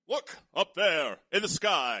Look, up there, in the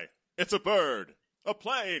sky. It's a bird. A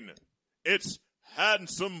plane. It's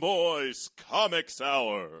Handsome Boys Comics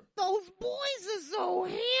Hour. Those boys are so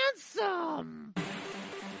handsome.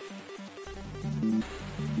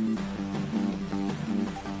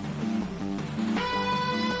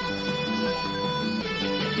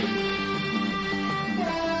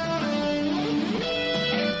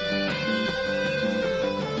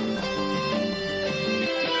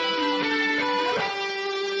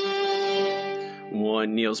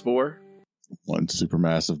 One Niels Bohr. One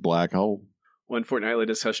supermassive black hole. One fortnightly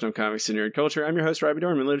discussion of comics and nerd culture. I'm your host, Robbie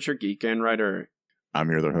Dorman, literature geek and writer. I'm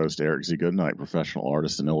your other host, Eric Z. Goodnight, professional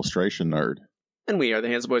artist and illustration nerd. And we are the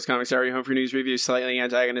Handsome Boys Comics Hour, your home for news, reviews, slightly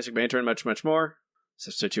antagonistic banter, and much, much more. It's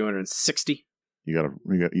episode 260. You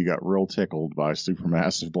got real tickled by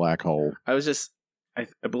supermassive black hole. I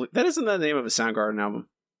believe that isn't the name of a Soundgarden album.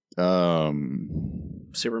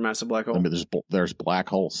 Supermassive Black Hole. I mean, there's Black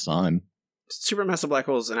Hole Sun. Supermassive Black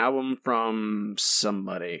Hole is an album from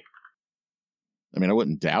somebody. I mean, I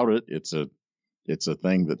wouldn't doubt it. It's a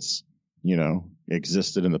thing that's,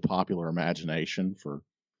 existed in the popular imagination for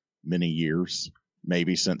many years,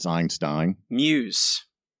 maybe since Einstein. Muse.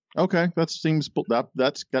 Okay,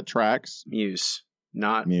 that tracks. Muse,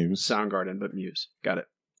 not Muse. Soundgarden, but Muse. Got it.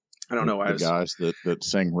 I don't know why. Guys that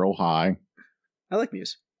sing real high. I like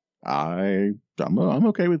Muse. I'm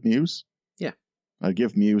okay with Muse. Yeah, I'd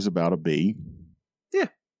give Muse about a B. Yeah,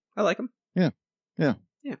 I like them. Yeah.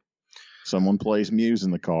 Someone plays Muse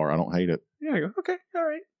in the car. I don't hate it. Yeah, I go, okay, all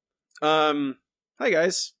right. Hi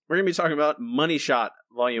guys. We're going to be talking about Money Shot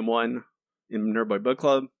Volume 1 in Nerdboy Book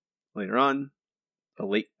Club later on. A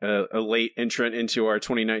late entrant into our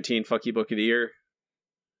 2019 Fuck You Book of the Year.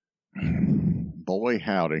 Boy,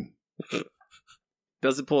 howdy.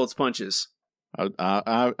 Does it pull its punches?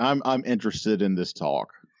 I'm interested in this talk.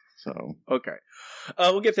 So okay.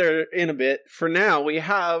 We'll get there in a bit. For now, we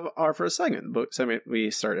have our first segment. The book segment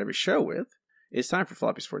we start every show with. It's time for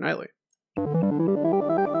Floppies Fortnightly.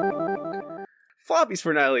 Floppies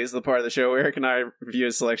Fortnightly is the part of the show where Eric and I review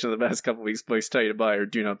a selection of the best couple weeks' books, tell you to buy or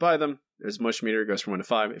do not buy them. There's a mush meter, it goes from 1 to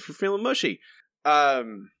 5 if you're feeling mushy.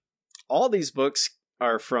 All these books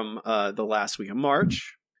are from the last week of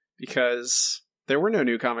March, because there were no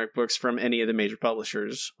new comic books from any of the major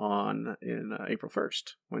publishers in April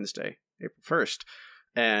 1st, Wednesday, April 1st.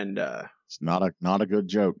 And it's not a good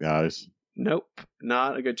joke, guys. Nope,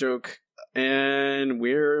 not a good joke. And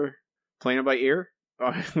we're playing it by ear.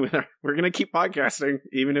 We're going to keep podcasting,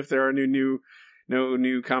 even if there are no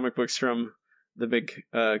new comic books from the big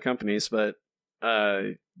companies. But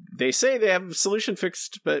they say they have a solution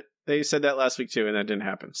fixed, but they said that last week too, and that didn't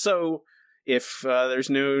happen. So if there's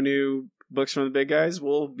no new books from the big guys,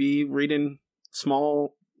 we'll be reading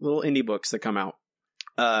small little indie books that come out.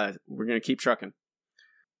 We're going to keep trucking.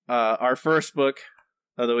 Our first book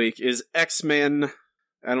of the week is X-Men.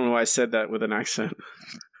 I don't know why I said that with an accent.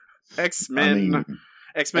 X-Men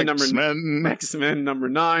number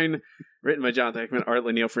 9, written by Jonathan Hickman, art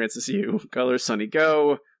Neil Francis Yu, colors Sonny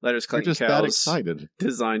Go, letters Clayton You're just Cowles, that excited.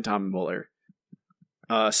 design Tom Muller.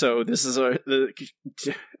 So this is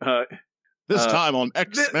this time on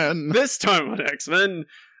X-Men. This time on X-Men.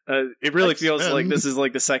 It really X-Men. feels like this is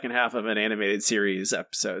like the second half of an animated series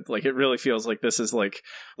episode. Like, it really feels like this is like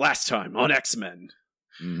last time on X-Men.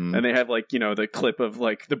 Mm-hmm. And they have the clip of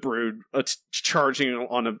like the Brood charging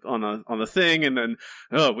on the thing, and then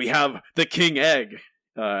we have the King Egg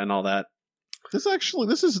and all that. This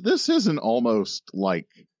is an almost like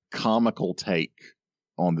comical take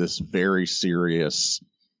on this very serious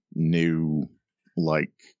new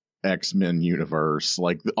like X-Men universe.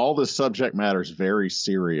 Like, all the subject matter is very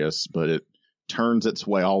serious, but it turns its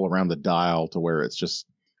way all around the dial to where it's just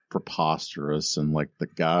preposterous, and like the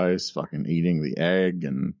guys fucking eating the egg,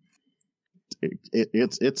 and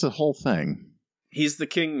it's a whole thing. He's the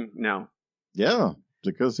king now. Yeah,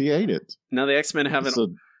 because he ate it. Now the X-Men haven't.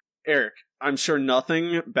 Eric, I'm sure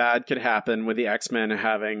nothing bad could happen with the X-Men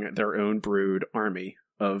having their own Brood army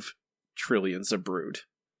of trillions of Brood.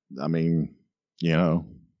 I mean,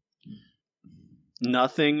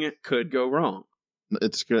 nothing could go wrong.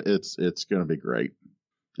 It's gonna be great.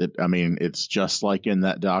 It's just like in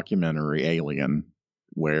that documentary Alien,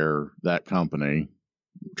 where that company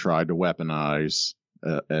tried to weaponize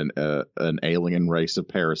an alien race of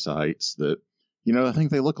parasites that, I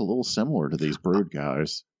think they look a little similar to these Brood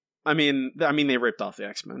guys. I mean, they ripped off the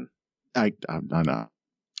X-Men. I know.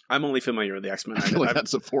 I'm only familiar with the X-Men. I feel like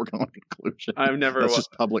that's a foregone conclusion. I've never. That's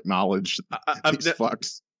just public knowledge. These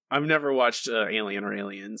fucks. I've never watched Alien or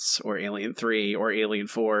Aliens or Alien 3 or Alien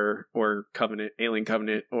 4 or Alien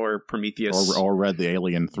Covenant or Prometheus. Or read the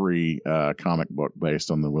Alien 3 comic book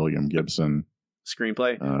based on the William Gibson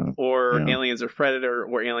screenplay. Or Aliens vs. Predator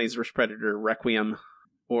or Aliens vs. Predator Requiem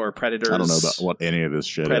or Predators. I don't know about what any of this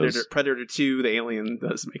shit is. Predator 2, the alien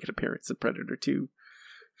does make an appearance in Predator 2.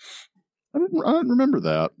 I don't remember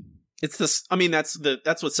that. It's this. I mean, that's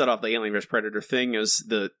what set off the Alien vs. Predator thing. Is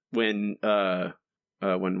when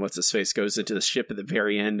what's his face goes into the ship at the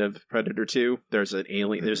very end of Predator 2. There's a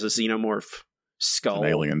xenomorph skull, an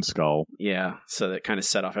alien skull. Yeah, so that kind of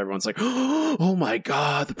set off. Everyone's like, "Oh my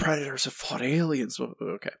god, the Predators have fought aliens."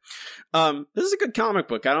 Okay, this is a good comic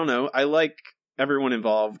book. I don't know. I like everyone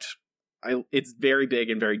involved. It's very big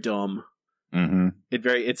and very dumb. Mm-hmm.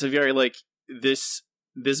 It's a very like this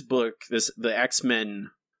book. The X-Men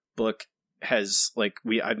book has like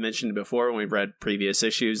I've mentioned before when we've read previous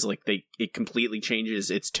issues, like it completely changes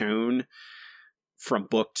its tone from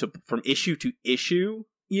issue to issue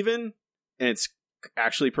even, and it's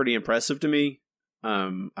actually pretty impressive to me.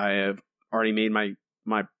 I have already made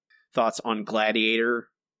my thoughts on Gladiator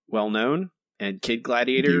well known, and Kid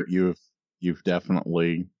Gladiator. You've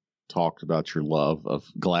definitely talked about your love of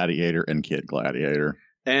Gladiator and Kid Gladiator,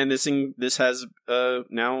 and this has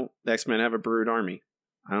now the X-Men have a brood army.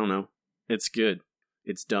 I don't know. It's good.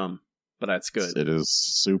 It's dumb, but that's good. It is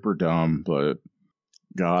super dumb, but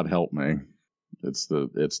God help me. It's the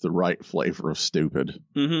right flavor of stupid.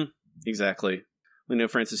 Mm-hmm. Exactly. Lino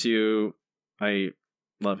Francis Yu, I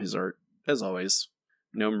love his art, as always.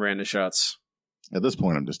 No Miranda shots. At this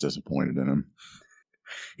point, I'm just disappointed in him.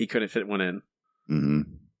 He couldn't fit one in. Mm-hmm.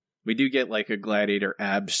 We do get like a Gladiator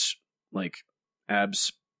abs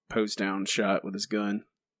pose down shot with his gun.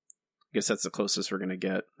 I guess that's the closest we're going to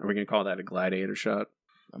get. Are we going to call that a Gladiator shot?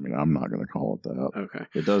 I mean, I'm not going to call it that. Okay.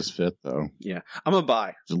 It does fit, though. Yeah. I'm a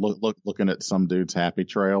buy. Just looking at some dude's happy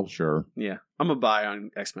trail, sure. Yeah. I'm a buy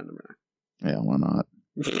on X-Men number 9. Yeah, why not?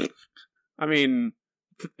 I mean,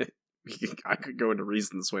 I could go into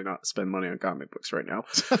reasons why not to spend money on comic books right now.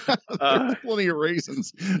 There's plenty of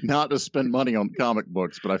reasons not to spend money on comic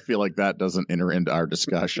books, but I feel like that doesn't enter into our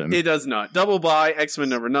discussion. It does not. Double buy, X-Men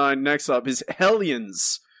number 9. Next up is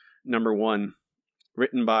Hellions number 1.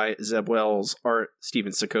 Written by Zeb Wells, art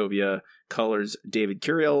Steven Sokovia, colors David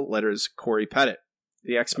Curiel, letters Corey Pettit.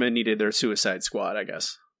 The X-Men needed their Suicide Squad, I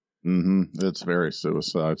guess. Mm-hmm. It's very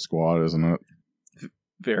Suicide Squad, isn't it?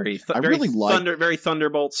 Very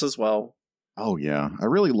Thunderbolts as well. Oh yeah, I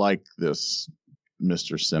really like this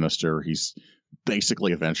Mr. Sinister. He's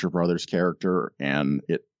basically a Venture Brothers character, and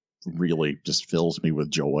it really just fills me with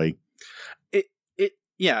joy.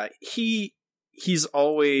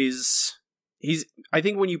 I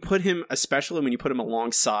think when you put him, especially when you put him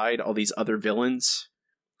alongside all these other villains,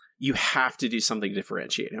 you have to do something to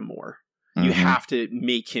differentiate him more. Mm-hmm. You have to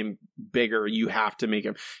make him bigger. You have to make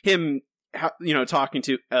him talking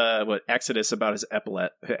to Exodus about his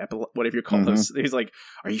epaulet, whatever you call those. He's like,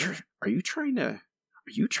 are you trying to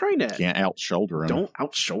can't out-shoulder him. Don't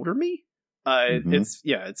out-shoulder me.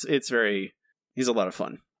 It's very, he's a lot of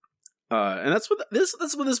fun. And that's what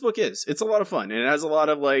this book is. It's a lot of fun, and it has a lot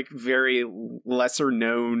of like very lesser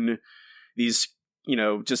known, these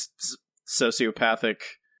just sociopathic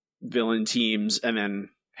villain teams, and then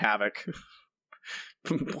Havoc.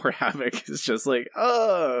 Poor Havoc is just like,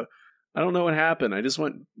 I don't know what happened. I just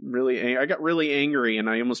went I got really angry, and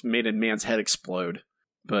I almost made a man's head explode.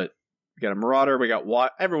 But we got a Marauder. We got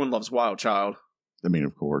everyone loves Wild Child. I mean,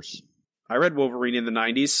 of course. I read Wolverine in the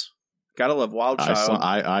 90s. Gotta love Wild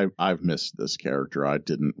Child. I've missed this character. I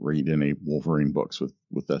didn't read any Wolverine books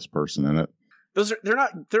with this person in it. They're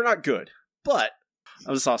not good, but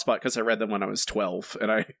I was a soft spot because I read them when I was 12,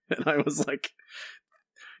 and I was like,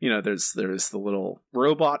 there's the little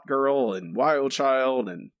robot girl and Wild Child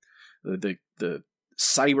and the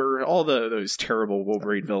Cyber, all those terrible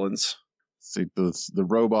Wolverine villains. See, the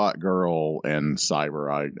robot girl and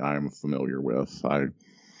Cyber I'm familiar with.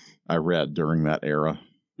 I read during that era.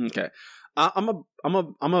 Okay.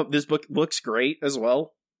 This book looks great as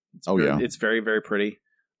well. It's very, very pretty.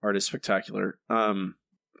 Art is spectacular.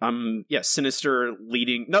 Sinister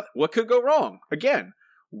leading. What could go wrong? Again,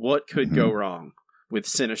 what could go wrong with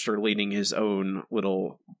Sinister leading his own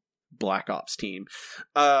little Black Ops team?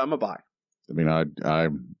 I'm a buy. I mean,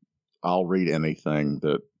 I'll read anything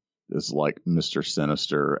that is like Mr.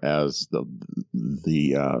 Sinister as the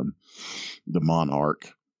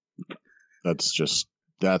Monarch. That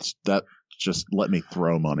just let me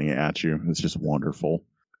throw money at you. It's just wonderful.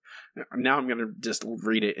 Now I'm going to just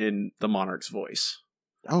read it in the Monarch's voice.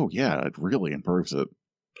 Oh yeah, it really improves it.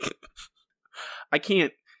 I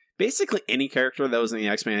can't. basically any character that was in the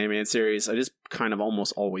X-Men animated series, I just kind of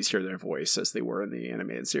almost always hear their voice as they were in the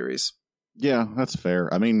animated series. Yeah, that's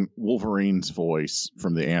fair. I mean, Wolverine's voice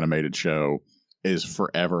from the animated show is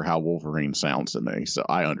forever how Wolverine sounds to me, so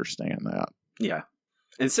I understand that. Yeah.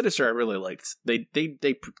 And Sinister, I really liked. They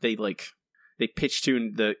pitch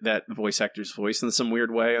tuned that voice actor's voice in some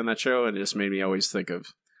weird way on that show, and it just made me always think of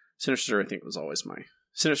Sinister. I think was always my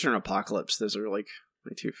Sinister and Apocalypse. Those are like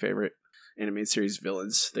my two favorite animated series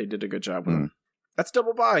villains. They did a good job with them. That's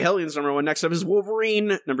Double By. Hellions number 1. Next up is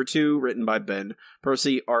Wolverine number 2, written by Ben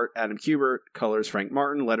Percy, art Adam Kubert, colors Frank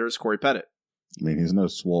Martin, letters Corey Pettit. I mean, he's no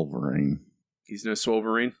Swolverine. He's no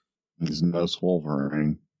Swolverine. He's no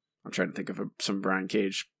Swolverine. I'm trying to think of some Brian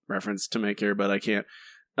Cage reference to make here, but I can't.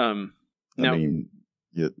 I mean,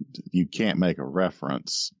 you can't make a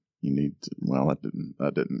reference. You need to. Well,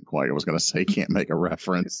 that didn't quite. I was going to say can't make a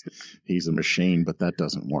reference. He's a machine, but that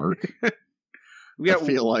doesn't work. I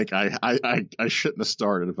feel like I shouldn't have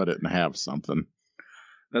started if I didn't have something.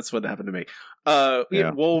 That's what happened to me. We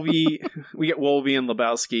get Wolvie and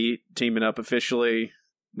Lebowski teaming up officially.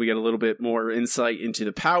 We get a little bit more insight into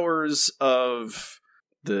the powers of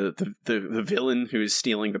the villain who is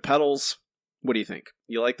stealing the petals. What do you think?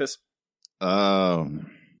 You like this? I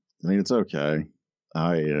mean, it's okay.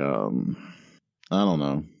 I don't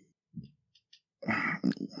know.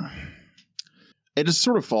 It just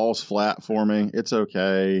sort of falls flat for me. It's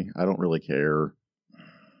okay. I don't really care.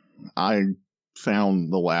 I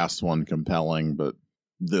found the last one compelling, but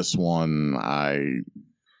this one I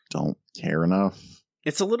don't care enough.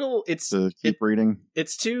 It's a little. To keep reading.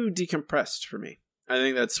 It's too decompressed for me. I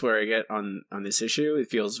think that's where I get on this issue. It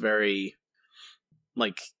feels very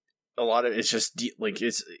like a lot of it's just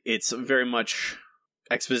it's very much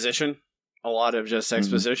exposition. A lot of just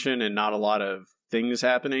exposition and not a lot of things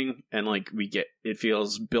happening, and like it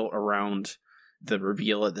feels built around the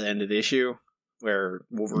reveal at the end of the issue where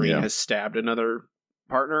Wolverine has stabbed another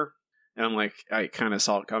partner, and I'm like, I kind of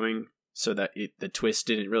saw it coming, so that the twist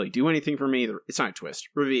didn't really do anything for me. It's not a twist,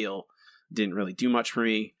 reveal didn't really do much for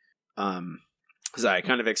me, because I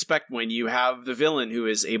kind of expect when you have the villain who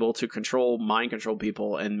is able to mind control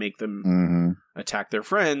people and make them attack their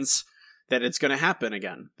friends, that it's going to happen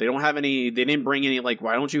again. They didn't bring any, like,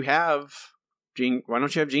 why don't you have Jean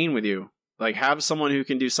with you? Like, have someone who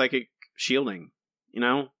can do psychic shielding, you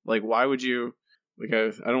know? Like, why would you, like,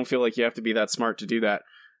 I don't feel like you have to be that smart to do that.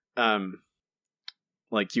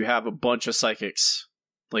 Like, you have a bunch of psychics.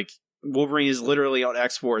 Like, Wolverine is literally on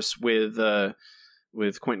X-Force with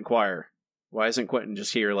Quentin Quire. Why isn't Quentin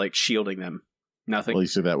just here, like, shielding them? Nothing. Well, you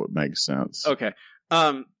see, that would make sense. Okay.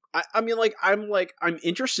 I mean, I'm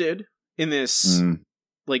interested in this,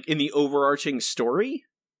 like, in the overarching story.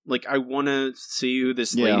 Like, I want to see who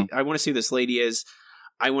this lady. I want to see who this lady is.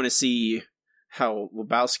 I want to see how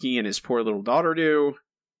Lebowski and his poor little daughter do.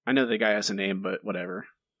 I know the guy has a name, but whatever.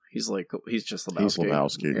 He's just Lebowski. He's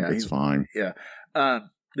Lebowski. Yeah, he's fine. Yeah.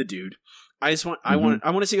 The dude. I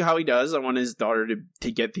want to see how he does. I want his daughter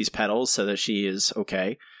to get these petals so that she is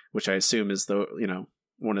okay, which I assume is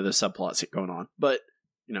one of the subplots going on. But,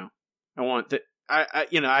 I want that.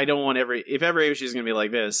 I don't want if every issue is going to be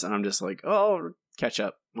like this, and I'm just like, oh, catch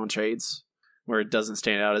up on trades where it doesn't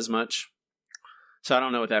stand out as much. So I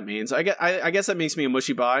don't know what that means. I guess that makes me a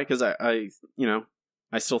mushy buy, because I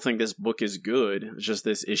still think this book is good. It's just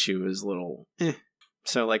this issue is a little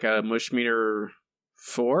So like a mush meter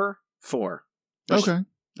 4. Okay,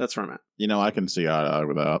 that's where I'm at. I can see eye to eye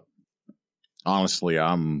with that. Honestly,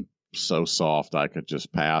 I'm so soft I could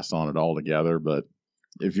just pass on it altogether, but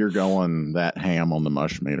if you're going that ham on the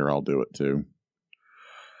mush meter, I'll do it too.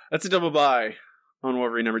 That's a double buy on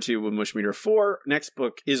Wolverine number 2 with mush meter 4. Next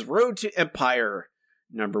book is Road to Empire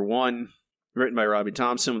number 1, written by Robbie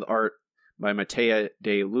Thompson with art by Matea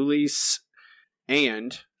de Lulis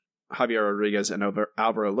and Javier Rodriguez and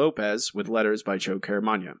Alvaro Lopez with letters by Joe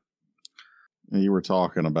Caramagna. You were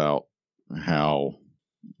talking about how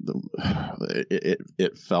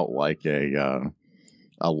it felt like a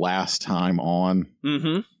last time on.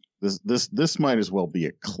 Mm-hmm. This might as well be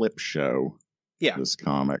a clip show. Yeah, this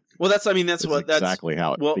comic. Well, that's exactly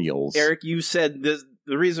how it feels. Eric, you said this,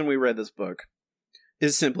 the reason we read this book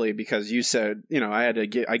is simply because you said I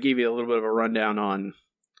gave you a little bit of a rundown on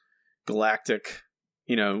Galactic,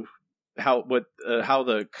 how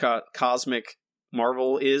the cosmic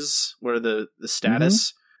Marvel is, what are the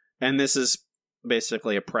status, and this is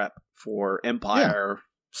basically a prep for Empire. Yeah.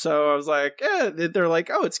 So I was like, they're like,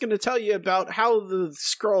 oh, it's going to tell you about how the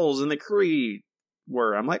Skrulls and the Kree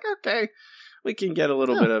were. I'm like, okay, we can get a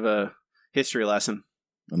little bit of a history lesson.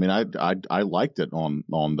 I mean, I liked it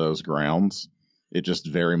on those grounds. It just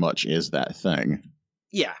very much is that thing.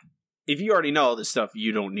 Yeah, if you already know all this stuff,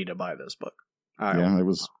 you don't need to buy this book.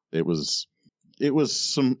 It was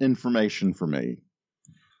some information for me.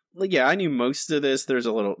 Like, yeah, I knew most of this.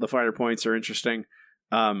 The finer points are interesting.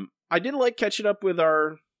 I did like catching up with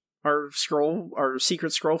our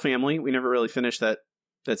secret scroll family. We never really finished that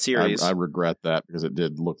series. I regret that because it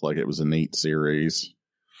did look like it was a neat series.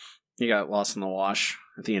 You got lost in the wash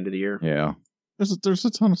at the end of the year. Yeah. There's a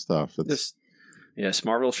ton of stuff. Yes,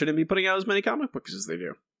 Marvel shouldn't be putting out as many comic books as they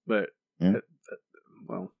do. But,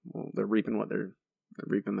 well, they're reaping they're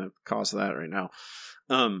reaping the cost of that right now.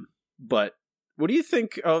 But what do you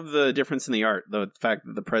think of the difference in the art? The fact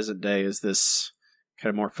that the present day is this kind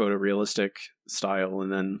of more photorealistic style,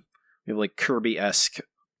 and then we have like Kirby-esque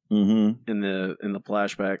in the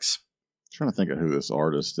flashbacks. I'm trying to think of who this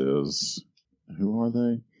artist is. Who are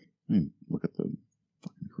they? Let me look at the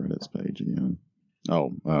fucking credits page again.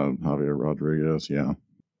 Oh, Javier Rodriguez, yeah.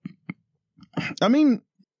 I mean,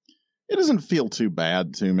 it doesn't feel too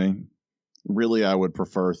bad to me. Really, I would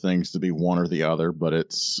prefer things to be one or the other, but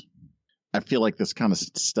I feel like this kind of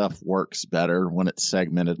stuff works better when it's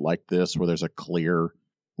segmented like this, where there's a clear,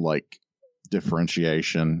 like,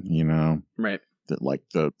 differentiation, you know? Right. That, like,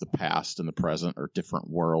 the past and the present are different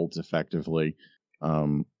worlds, effectively.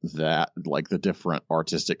 That, like, the different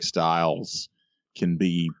artistic styles can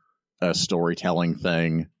be a storytelling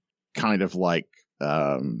thing, kind of like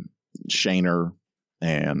Shaner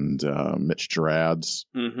and Mitch Gerads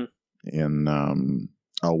in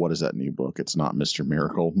what is that new book? It's not Mr.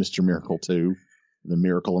 Miracle. Mr. Miracle 2, The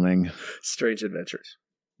Miraclening. Strange Adventures.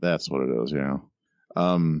 That's what it is, yeah.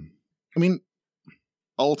 I mean,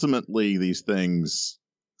 ultimately, these things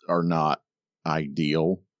are not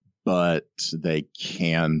ideal, but they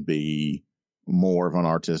can be more of an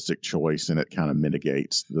artistic choice, and it kind of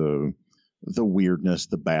mitigates the weirdness,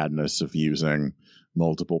 the badness of using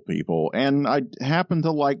multiple people. And I happen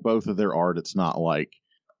to like both of their art. It's not like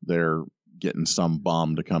they're getting some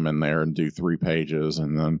bum to come in there and do 3 pages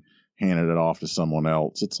and then handed it off to someone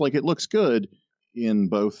else. It's like it looks good in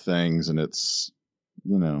both things, and it's,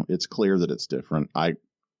 you know, it's clear that it's different. I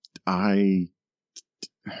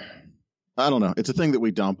don't know. It's a thing that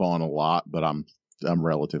we dump on a lot, but I'm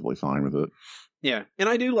relatively fine with it. Yeah, and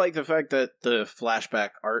I do like the fact that the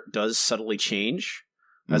flashback art does subtly change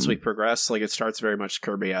as we progress. Like, it starts very much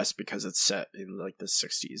Kirby-esque because it's set in, like, the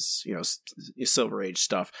 60s, you know, Silver Age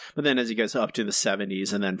stuff. But then as he gets up to the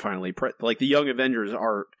 70s, and then finally, like, the Young Avengers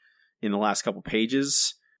art in the last couple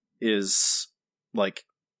pages is, like,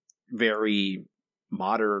 very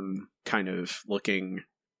modern kind of looking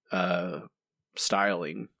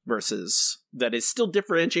styling, versus that is still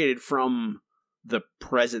differentiated from the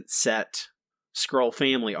present set Skrull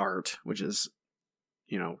family art, which is,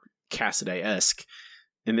 you know, Cassaday-esque.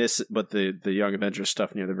 And this, but the Young Avengers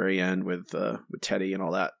stuff near the very end with Teddy and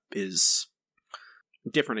all that is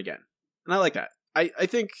different again, and I like that. I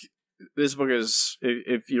think this book is,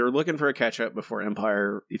 if you're looking for a catch up before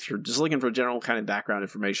Empire, if you're just looking for general kind of background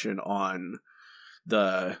information on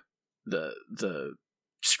the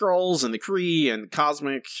Skrulls and the Kree and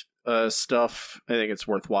cosmic stuff, I think it's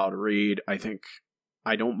worthwhile to read.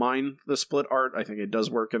 I don't mind the split art. I think it does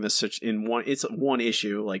work in this it's one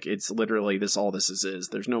issue. Like, it's literally all this is.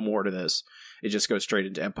 There's no more to this. It just goes straight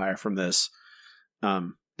into Empire from this.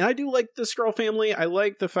 And I do like the Skrull family. I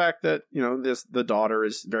like the fact that, you know, the daughter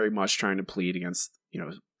is very much trying to plead against, you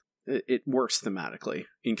know, it works thematically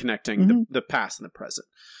in connecting the past and the present.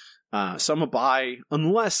 So I'm a buy,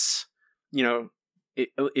 unless, you know,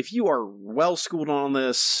 if you are well schooled on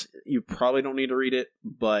this, you probably don't need to read it,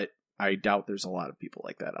 but I doubt there's a lot of people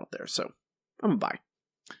like that out there, so I'm a buy.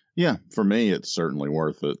 Yeah, for me, it's certainly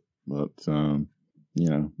worth it. But, you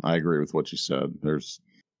know, I agree with what you said.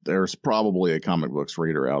 There's probably a comic books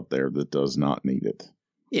reader out there that does not need it.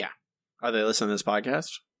 Yeah. Are they listening to this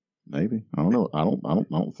podcast? Maybe. I don't know. I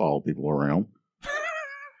don't follow people around.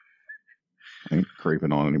 I ain't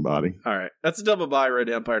creeping on anybody. All right. That's a double buy. Red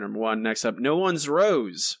Empire #1. Next up, No One's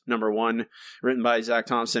Rose #1. Written by Zach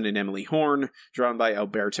Thompson and Emily Horn. Drawn by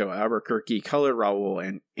Alberto Albuquerque. Color Raul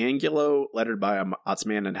and Angulo. Lettered by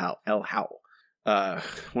Otzman and El Howell.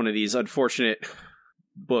 One of these unfortunate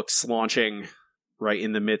books launching right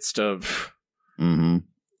in the midst of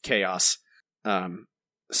chaos.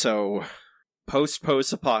 So,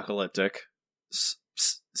 post-apocalyptic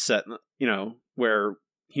set, you know, where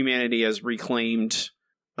humanity has reclaimed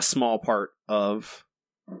a small part of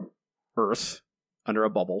Earth under a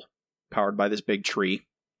bubble, powered by this big tree,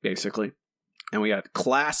 basically. And we got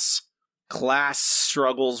class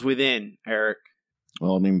struggles within, Eric.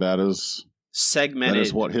 Well, I mean, that is segmented. That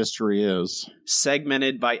is what history is.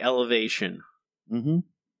 Segmented by elevation. Mm-hmm.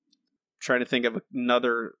 Trying to think of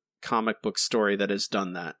another comic book story that has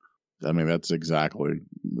done that. I mean, that's exactly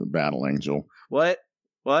the Battle Angel. What?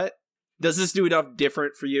 Does this do enough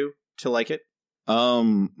different for you to like it?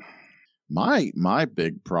 My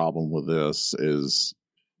big problem with this is,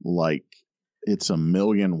 like, it's a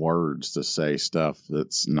million words to say stuff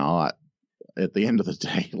that's not, at the end of the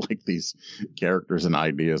day, like, these characters and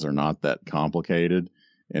ideas are not that complicated,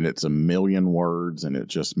 and it's a million words, and it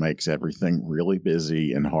just makes everything really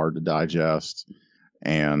busy and hard to digest.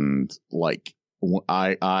 And, like, when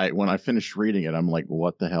I finished reading it, I'm like,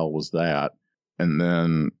 what the hell was that? And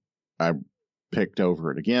then I picked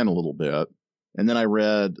over it again a little bit, and then I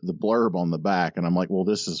read the blurb on the back, and I'm like, well,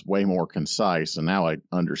 this is way more concise, and now I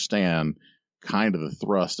understand kind of the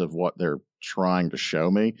thrust of what they're trying to show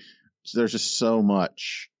me. So there's just so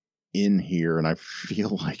much in here, and I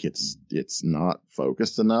feel like it's not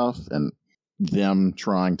focused enough, and them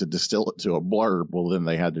trying to distill it to a blurb, well, then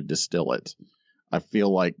they had to distill it. I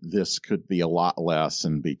feel like this could be a lot less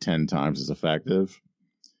and be 10 times as effective.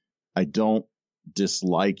 I don't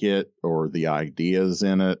dislike it or the ideas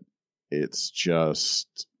in it. It's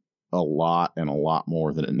just a lot, and a lot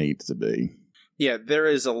more than it needs to be. Yeah, there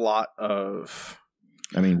is a lot of...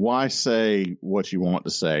 I mean, why say what you want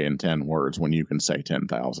to say in 10 words when you can say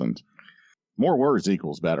 10,000? More words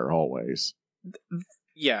equals better always.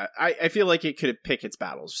 Yeah, I feel like it could pick its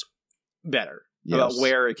battles better. Yes. About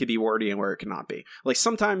where it could be wordy and where it cannot be. Like,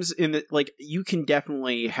 sometimes you can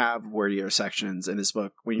definitely have wordier sections in this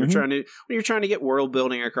book when you're trying to get world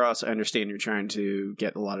building across. I understand you're trying to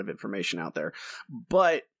get a lot of information out there,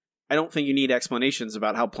 but I don't think you need explanations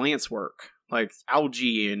about how plants work, like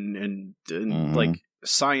algae and like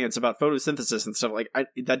science about photosynthesis and stuff. Like,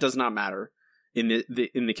 that does not matter in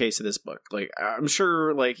the case of this book. Like, I'm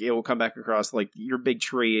sure like it will come back across like your big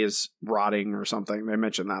tree is rotting or something. They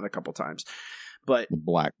mentioned that a couple times. But the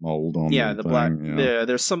black mold on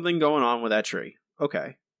there's something going on with that tree.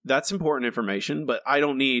 Okay, that's important information, but you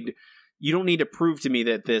don't need to prove to me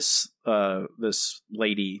that this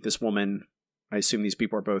woman, I assume these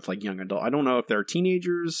people are both like young adult. I don't know if they're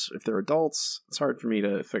teenagers, if they're adults. It's hard for me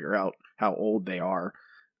to figure out how old they are.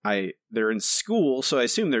 They're in school, so I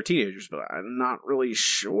assume they're teenagers, but I'm not really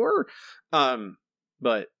sure.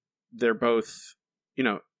 But they're both,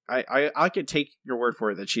 I could take your word for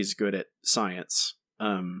it that she's good at science.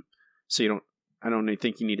 So I don't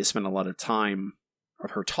think you need to spend a lot of time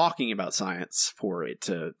of her talking about science for it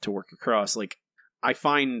to work across. Like, I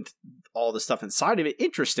find all the stuff inside of it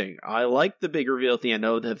interesting. I like the big reveal at the end,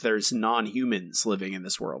 that there's non-humans living in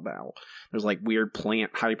this world now. There's like weird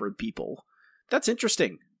plant hybrid people. That's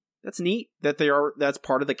interesting. That's neat that that's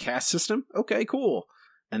part of the caste system. Okay, cool.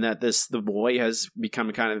 And that the boy has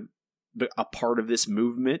become kind of a part of this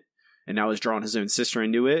movement and now has drawn his own sister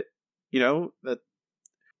into it.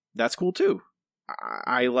 That's cool too.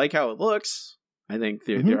 I like how it looks. I think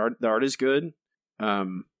the art is good.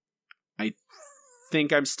 I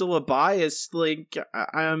think I'm still a bias. Like,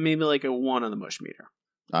 I'm maybe like a 1 on the mush meter.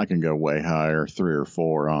 I can go way higher, 3 or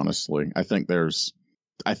 4, honestly. I think there's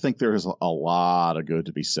a lot of good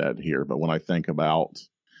to be said here, but when I think about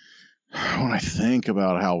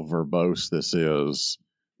how verbose this is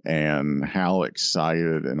and how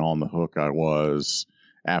excited and on the hook I was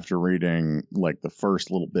after reading like the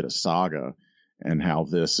first little bit of Saga, and how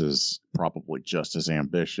this is probably just as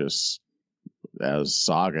ambitious as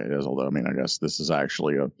Saga is, although I mean, I guess this is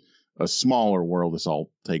actually a smaller world. This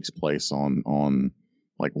all takes place on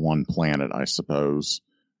like one planet, I suppose,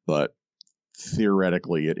 but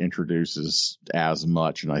theoretically it introduces as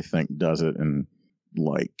much, and I think does it in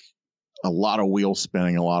like a lot of wheel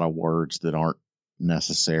spinning, a lot of words that aren't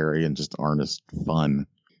necessary and just aren't as fun.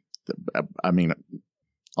 I mean,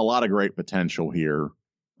 a lot of great potential here,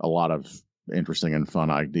 a lot of interesting and fun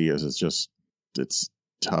ideas. It's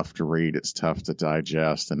tough to read, it's tough to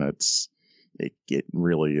digest, and it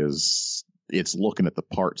really is. It's looking at the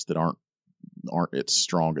parts that aren't its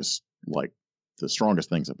strongest, like the strongest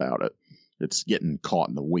things about it. It's getting caught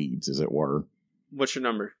in the weeds, as it were. What's your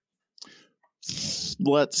number?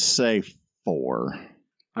 Let's say 4.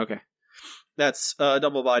 Okay. That's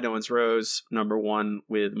Double by No One's Rose, number 1,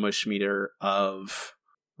 with mush meter of,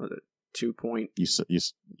 what was it, 2 point?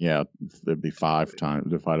 Yeah, it'd be 5 times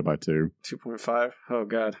divided by 2. 2.5? Oh,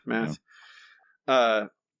 God, math. Yeah.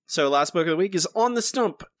 So last book of the week is On the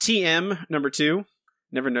Stump, TM, number 2.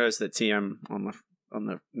 Never noticed that TM on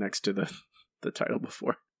the next to the title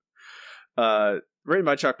before. Written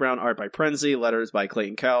by Chuck Brown, art by Prenzy, letters by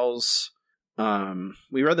Clayton Cowles.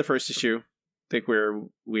 We read the first issue. I think we're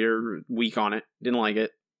weak on it. Didn't like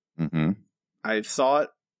it. Mm-hmm. I thought,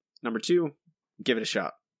 number 2, give it a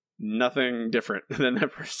shot. Nothing different than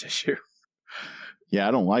that first issue. Yeah,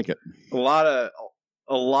 I don't like it. A lot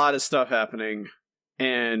of stuff happening,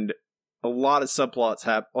 and a lot of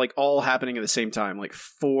subplots all happening at the same time. Like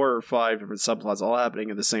 4 or 5 different subplots all happening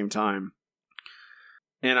at the same time.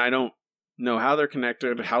 And I don't know how they're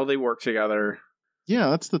connected, how they work together.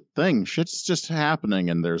 Yeah, that's the thing. Shit's just happening,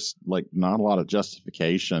 and there's like not a lot of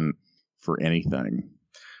justification for anything.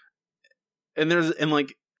 And there's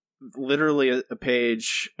literally a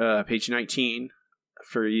page 19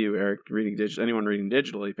 for you, Eric, anyone reading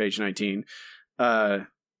digitally, page 19,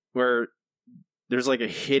 where there's like a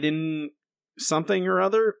hidden something or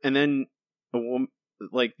other, and then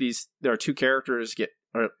there are 2 characters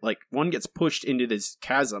one gets pushed into this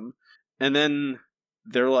chasm, and then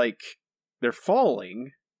they're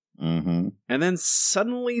falling, Mm-hmm. and then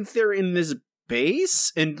suddenly they're in this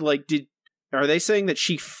base, and are they saying that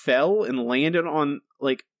she fell and landed on,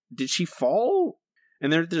 did she fall?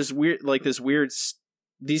 And there's this weird, are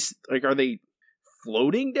they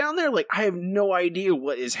floating down there? I have no idea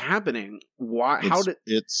what is happening. Why?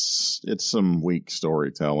 It's some weak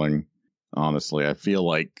storytelling. Honestly, I feel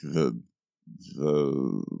like the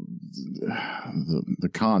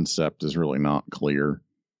concept is really not clear.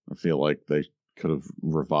 I feel like they could have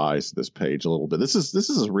revised this page a little bit. This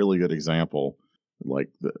is a really good example. I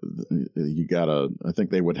think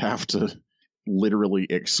they would have to literally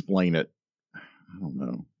explain it. I don't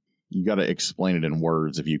know. You got to explain it in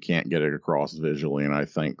words if you can't get it across visually. And I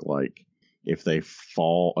think if they're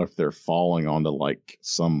falling onto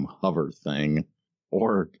some hover thing,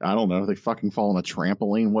 or I don't know, they fucking fall on a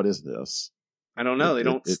trampoline. What is this? I don't know. They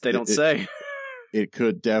don't say. It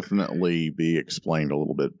could definitely be explained a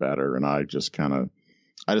little bit better. And I just kind of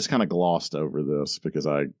glossed over this because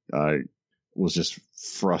I was just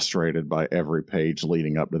frustrated by every page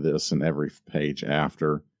leading up to this and every page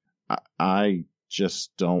after. I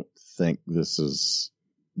just don't think this is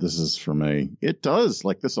for me. It does,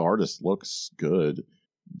 this artist looks good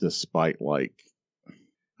despite I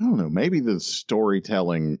don't know, maybe the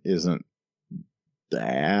storytelling isn't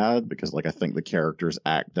bad because I think the characters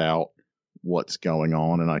act out what's going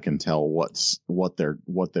on and I can tell what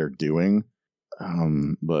they're doing.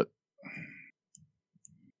 But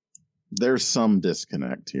there's some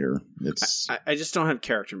disconnect here. I just don't have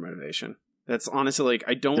character motivation. That's honestly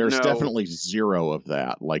I don't know. There's definitely zero of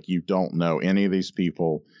that. You don't know any of these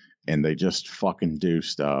people and they just fucking do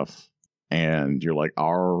stuff. And you're like,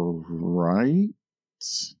 all right.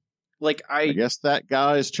 I guess that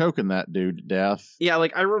guy is choking that dude to death. Yeah,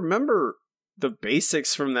 I remember the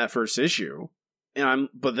basics from that first issue.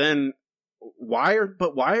 But then why are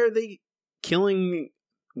they killing?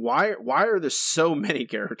 Why are there so many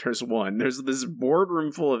characters? One, there's this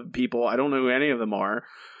boardroom full of people. I don't know who any of them are.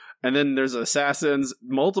 And then there's assassins,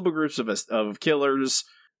 multiple groups of killers.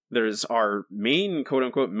 There's our main, quote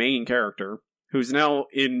unquote, main character, who's now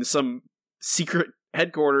in some secret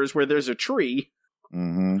headquarters where there's a tree.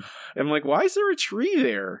 Mm-hmm. I'm like, why is there a tree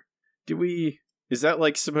there? Is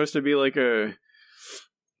that supposed to be a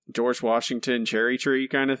George Washington cherry tree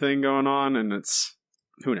kind of thing going on? And it's,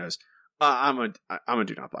 who knows? I'm a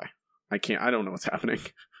do not buy. I don't know what's happening.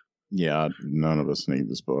 Yeah, none of us need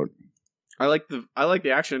this book. I like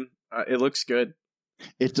the action. It looks good.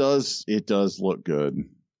 It does look good.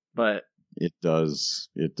 But it does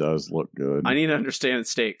look good. I need to understand the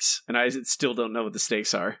stakes, and I still don't know what the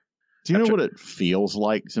stakes are. Do you know what it feels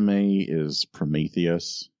like to me is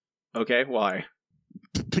Prometheus? Okay, why?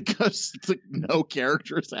 Because no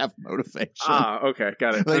characters have motivation. Okay,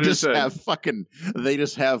 got it. They just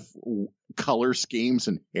have color schemes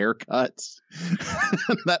and haircuts.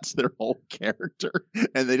 That's their whole character.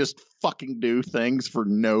 And they just fucking do things for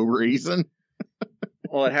no reason.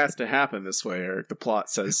 Well, it has to happen this way, Eric. The plot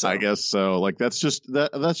says so. I guess so. That's just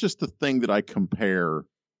the thing that I compare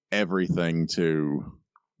everything to.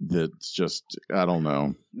 That's just, I don't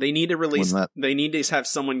know. They need to release. They need to have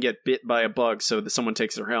someone get bit by a bug so that someone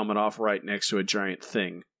takes their helmet off right next to a giant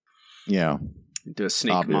thing. Yeah, to a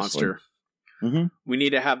snake obviously. monster. Mm-hmm. We need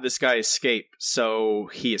to have this guy escape, so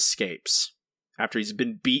he escapes after he's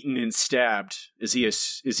been beaten and stabbed. Is he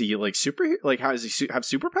super? How does he have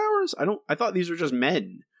superpowers? I thought these were just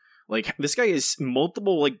men. This guy has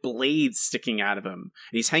multiple blades sticking out of him. And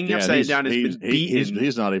he's hanging upside down. He's been beaten.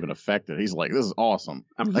 He's not even affected. He's like, this is awesome.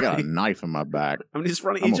 I got a knife in my back. I'm just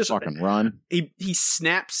running. I'm gonna fucking run. He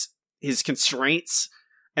snaps his constraints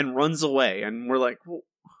and runs away. And we're like, well,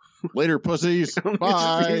 later, pussies.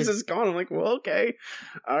 Bye. He's just gone. I'm like, well, okay.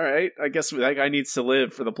 All right. I guess that guy needs to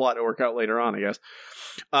live for the plot to work out later on, I guess.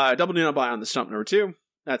 Double do not buy on the stump number 2.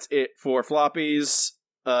 That's it for floppies.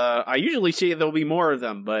 I usually say there'll be more of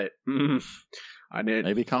them, but I did.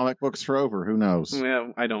 Maybe comic books forever. Who knows? Yeah,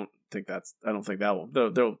 I don't think that will.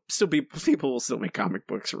 There'll still be people will still make comic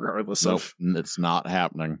books regardless Nope, of. it's not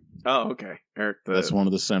happening. Oh, okay, Eric. That's one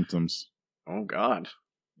of the symptoms. Oh God.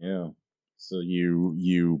 Yeah. So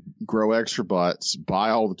you grow extra butts, buy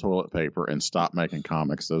all the toilet paper, and stop making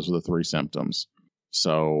comics. Those are the 3 symptoms.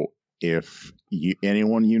 So if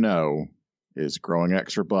anyone you know is growing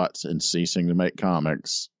extra butts and ceasing to make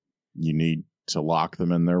comics, you need to lock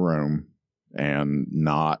them in their room and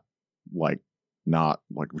not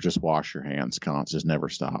just wash your hands. Just never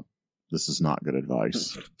stop. This is not good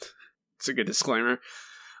advice. It's a good disclaimer.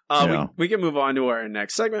 Yeah. We can move on to our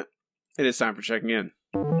next segment. It is time for Checking In.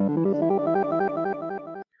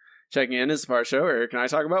 Checking In is the part of the show where Eric and I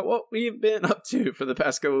talk about what we've been up to for the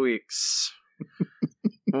past couple of weeks.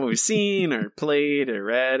 What we've seen or played or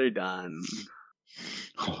read or done.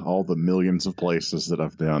 All the millions of places that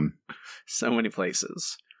I've been. So many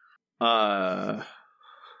places. I've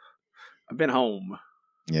been home.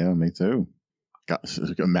 Yeah, me too.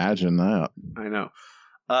 Imagine that. I know.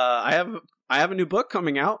 I have a new book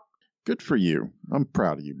coming out. Good for you. I'm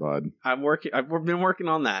proud of you, bud. I've been working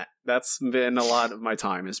on that. That's been a lot of my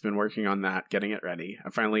time. Has been working on that, getting it ready. I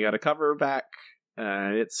finally got a cover back.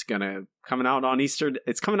 It's coming out on Easter.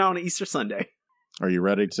 It's coming out on Easter Sunday. Are you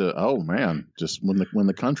ready to? Oh man, just when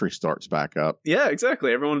the country starts back up. Yeah,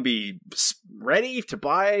 exactly. Everyone be ready to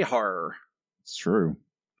buy horror. It's true.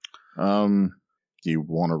 Do you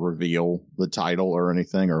want to reveal the title or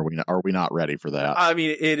anything, or are we not ready for that? I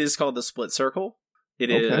mean, it is called The Split Circle. It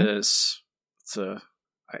is. It's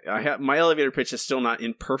I have my elevator pitch is still not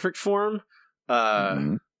in perfect form,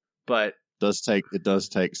 but it does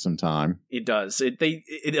take some time. It does. It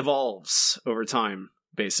evolves over time,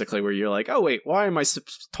 basically, where you're like, oh wait, why am I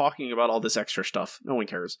talking about all this extra stuff? No one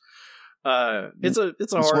cares. It's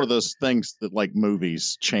one of those things that like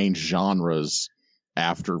movies change genres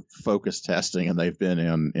after focus testing, and they've been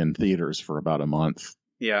in theaters for about a month.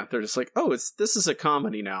 Yeah, they're just like, oh, this is a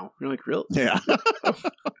comedy now. You're like, really? Yeah.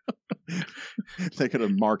 They could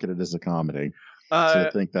have marketed it as a comedy. So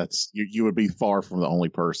I think that's you would be far from the only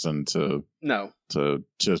person to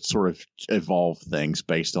sort of evolve things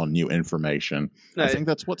based on new information. I think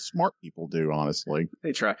that's what smart people do, honestly.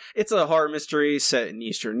 They try. It's a horror mystery set in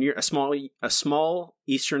a small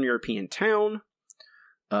Eastern European town.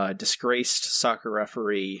 Disgraced soccer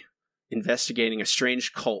referee investigating a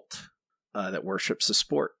strange cult that worships the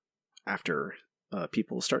sport after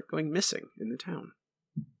people start going missing in the town.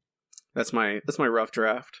 That's my rough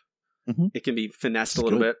draft. Mm-hmm. It can be finessed a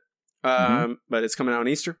little bit, but it's coming out on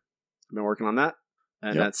Easter. I've been working on that,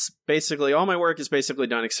 and that's basically all my work is basically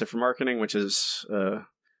done except for marketing, which is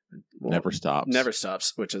never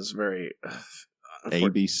stops, which is very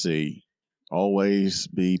ABC. Always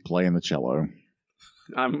be playing the cello.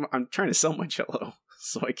 I'm trying to sell my cello,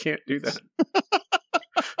 so I can't do that.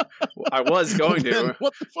 I was going to.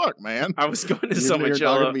 What the fuck, man? I was going to sell my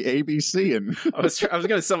cello. You're going to be ABC, and I was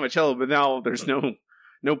going to sell my cello, but now there's no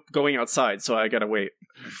going outside, so I got to wait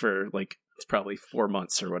for it's probably 4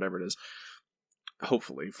 months or whatever it is.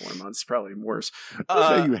 Hopefully 4 months, probably worse.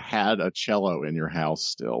 I didn't know you had a cello in your house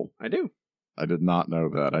still. I do. I did not know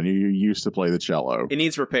that. I knew you used to play the cello. It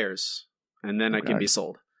needs repairs, and then it can be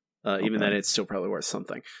sold. Even then, it's still probably worth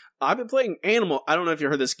something. I've been playing I don't know if you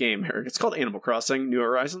heard this game, Eric. It's called Animal Crossing: New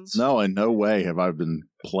Horizons. No, in no way have I been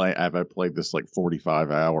playing. Have I played this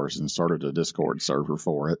 45 hours and started a Discord server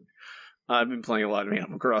for it? I've been playing a lot of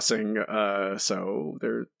Animal Crossing, so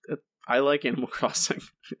I like Animal Crossing.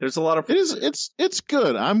 There's a lot of it's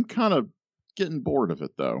good. I'm kind of getting bored of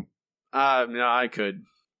it though. No, I could.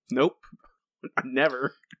 Nope,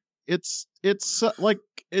 never. It's I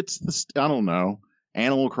don't know.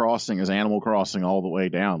 Animal Crossing is Animal Crossing all the way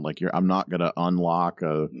down. I'm not gonna unlock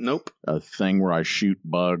a thing where I shoot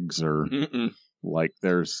bugs or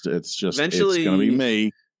it's just eventually it's gonna be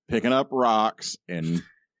me picking up rocks and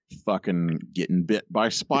fucking getting bit by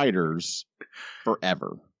spiders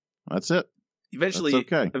forever. That's it. Eventually,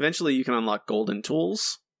 that's okay. Eventually, you can unlock golden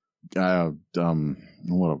tools. What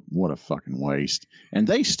a fucking waste! And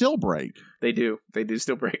they still break. They do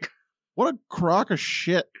still break. What a crock of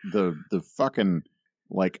shit! The fucking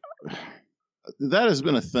that has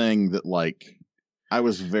been a thing that I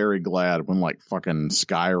was very glad when fucking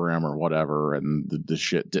Skyrim or whatever and the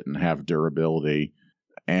shit didn't have durability,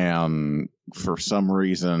 and for some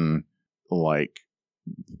reason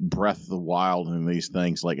Breath of the Wild and these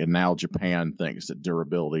things and now Japan thinks that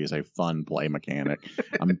durability is a fun play mechanic.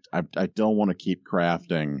 I don't want to keep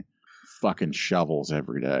crafting fucking shovels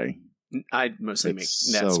every day. I mostly make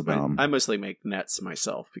nets. So dumb. I mostly make nets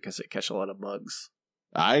myself because I catch a lot of bugs.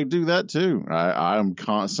 I do that too. I'm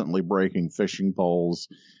constantly breaking fishing poles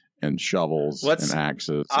and shovels and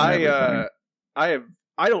axes. And I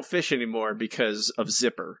don't fish anymore because of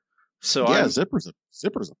Zipper. So yeah, Zipper's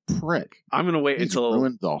a prick. I'm gonna wait He's until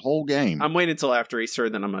ruined the whole game. I'm waiting until after Easter,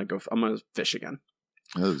 then I'm gonna fish again.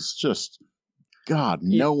 It's just, God,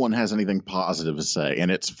 no one has anything positive to say, and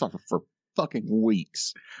it's for fucking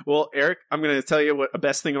weeks. Well, Eric, I'm gonna tell you what the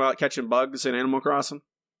best thing about catching bugs in Animal Crossing.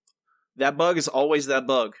 That bug is always that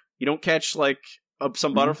bug. You don't catch like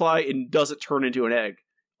some butterfly and doesn't turn into an egg.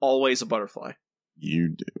 Always a butterfly.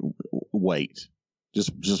 You do. Wait.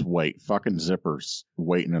 Just wait. Fucking Zipper's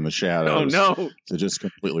waiting in the shadows. Oh no! To just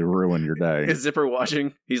completely ruin your day. Is Zipper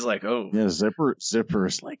watching? He's like, oh. Yeah,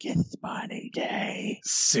 Zipper's like, it's bunny day.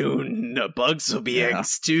 Soon the bugs will be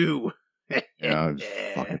eggs too. Yeah,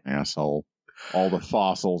 fucking asshole. All the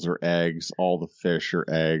fossils are eggs. All the fish are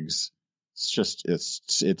eggs. It's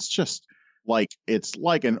just like, it's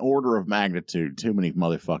like an order of magnitude too many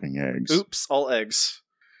motherfucking eggs. Oops, all eggs.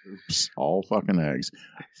 Oops, all fucking eggs.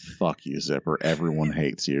 Fuck you, Zipper. Everyone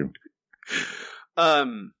hates you.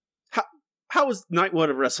 How was night one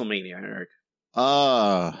of WrestleMania, Eric?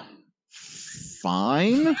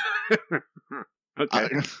 Fine. Okay.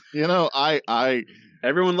 I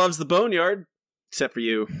Everyone loves the Boneyard, except for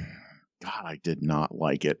you. God, I did not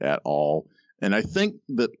like it at all. And I think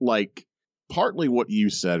that, like, partly what you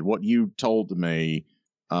said, what you told to me,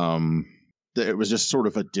 that it was just sort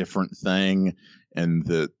of a different thing. And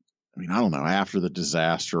that, I mean, I don't know, after the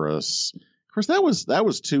disastrous, of course, that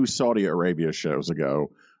was 2 Saudi Arabia shows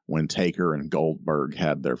ago when Taker and Goldberg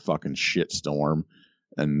had their fucking shitstorm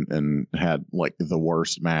and had like the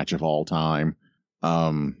worst match of all time.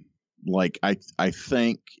 Like I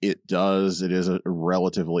think it is a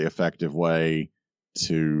relatively effective way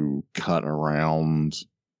to cut around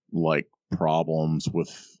like problems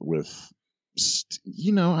with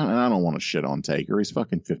and I don't want to shit on Taker. He's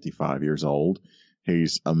fucking 55 years old.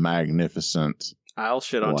 He's a magnificent. I'll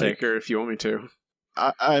shit on Taker if you want me to.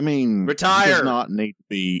 I mean, retire. He does not need to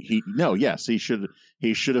be.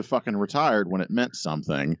 He should have fucking retired when it meant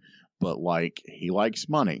something. But like, he likes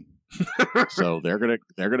money, so they're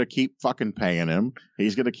gonna keep fucking paying him.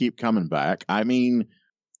 He's gonna keep coming back. I mean,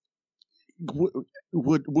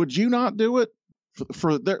 would you not do it?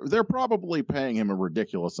 They're probably paying him a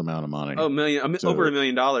ridiculous amount of money. Oh, over $1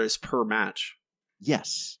 million per match.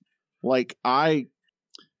 Yes, like I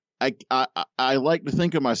like to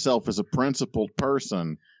think of myself as a principled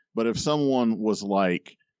person, but if someone was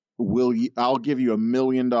like, I'll give you $1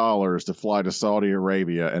 million to fly to Saudi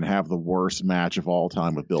Arabia and have the worst match of all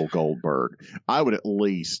time with Bill Goldberg, I would at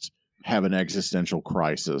least have an existential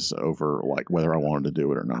crisis over like whether I wanted to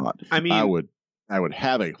do it or not. I mean, I would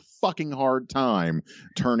have a fucking hard time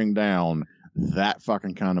turning down that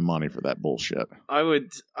fucking kind of money for that bullshit.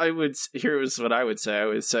 Here's what I would say. I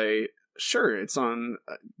would say, sure, it's on.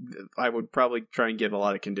 I would probably try and give a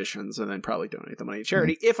lot of conditions, and then probably donate the money to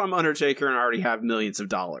charity. If I'm Undertaker and I already have millions of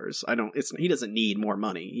dollars, he doesn't need more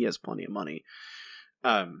money. He has plenty of money.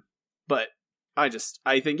 But I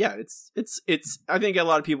think it's. I think a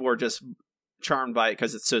lot of people are just charmed by it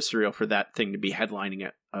because it's so surreal for that thing to be headlining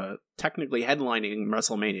it. Technically headlining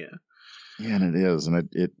WrestleMania. Yeah, and it is, and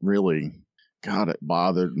it really, God, it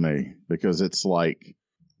bothered me because it's like,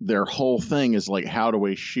 their whole thing is like, how do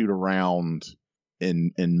we shoot around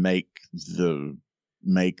and make the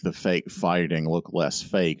fake fighting look less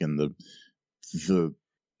fake? And the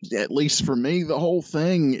at least for me, the whole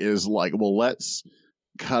thing is like, well, let's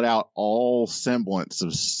cut out all semblance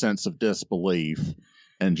of sense of disbelief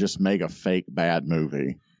and just make a fake bad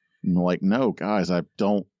movie. And I'm like, no, guys, I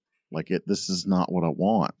don't like it. This is not what I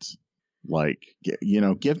want. Like,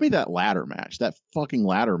 give me that ladder match. That fucking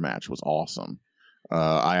ladder match was awesome.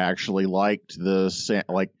 I actually liked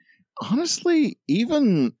honestly,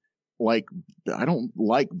 even like, I don't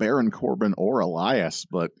like Baron Corbin or Elias,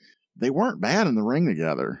 but they weren't bad in the ring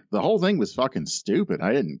together. The whole thing was fucking stupid.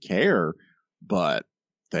 I didn't care, but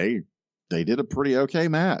they did a pretty okay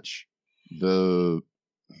match. I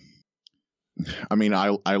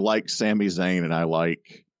like Sami Zayn and I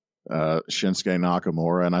like Shinsuke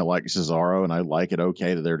Nakamura and I like Cesaro and I like it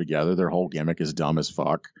okay that they're together. Their whole gimmick is dumb as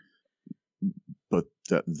fuck. But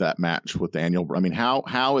that match with Daniel, I mean,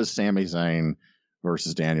 how is Sami Zayn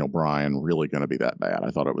versus Daniel Bryan really going to be that bad?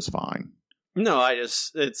 I thought it was fine. No, I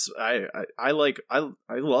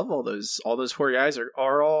love all those four guys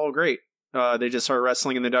are all great. They just started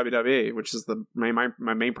wrestling in the WWE, which is my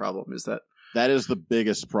main problem is that. That is the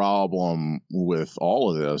biggest problem with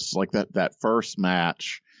all of this. Like that first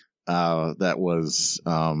match, that was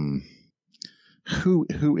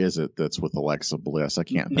who is it that's with Alexa Bliss? I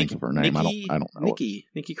can't think of her name. I don't know.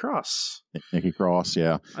 Nikki Cross. Nikki Cross,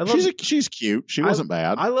 yeah. I love, she's cute. She wasn't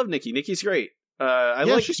bad. I love Nikki. Nikki's great.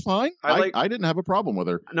 She's fine. I didn't have a problem with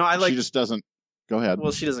her. No, she just doesn't. Go ahead.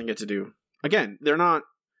 Well, she doesn't get to do. Again, they're not.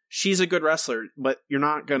 She's a good wrestler, but you're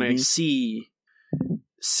not going to see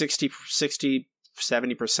 60,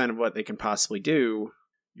 70% of what they can possibly do.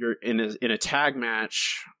 You're in a tag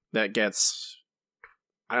match that gets.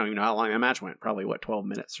 I don't even know how long that match went. Probably 12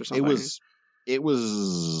 minutes or something. It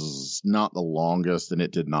was not the longest, and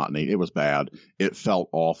it did not need. It was bad. It felt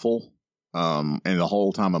awful. And the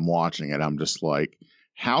whole time I'm watching it, I'm just like,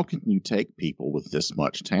 how can you take people with this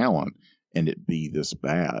much talent and it be this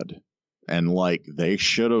bad? And like, they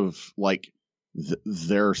should have, like,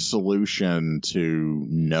 their solution to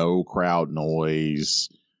no crowd noise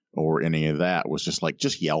or any of that was just like,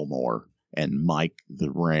 just yell more and mic the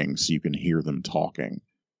ring so you can hear them talking.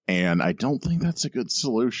 And I don't think that's a good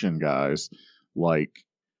solution, guys. Like,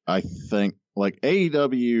 I think, like,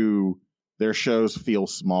 AEW, their shows feel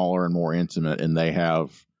smaller and more intimate, and they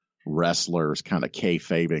have wrestlers kind of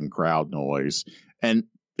kayfabing crowd noise. And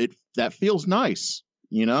that feels nice,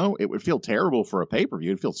 you know? It would feel terrible for a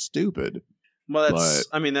pay-per-view. It'd feel stupid. Well,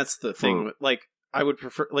 that's the thing. Like, I would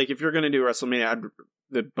prefer, like, if you're going to do WrestleMania,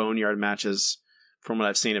 the Boneyard matches, from what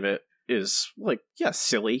I've seen of it, is, like, yeah,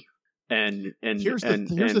 silly. And here's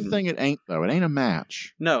the thing. It ain't though. It ain't a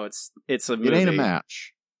match. No, it's a movie. It ain't a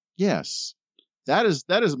match. Yes, that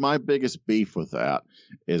is my biggest beef with that.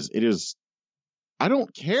 Is I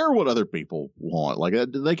don't care what other people want. Like,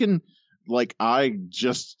 they can. Like, I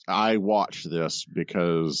watched this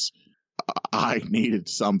because I needed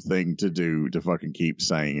something to do to fucking keep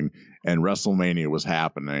sane, and WrestleMania was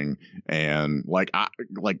happening, and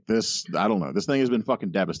this, I don't know, this thing has been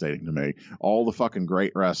fucking devastating to me. All the fucking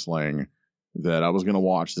great wrestling that I was going to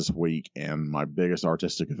watch this week, and my biggest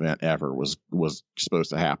artistic event ever was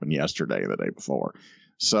supposed to happen yesterday, the day before.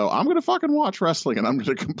 So I'm going to fucking watch wrestling, and I'm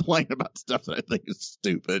going to complain about stuff that I think is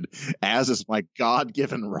stupid, as is my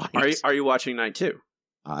God-given right. Are you watching Night 2?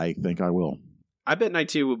 I think I will. I bet Night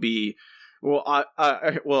 2 will be... Well,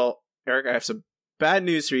 Eric, I have some bad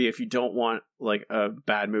news for you if you don't want, like, a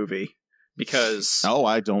bad movie. Because... Oh,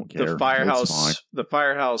 I don't care. The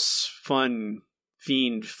Firehouse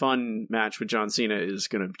Fiend fun match with John Cena is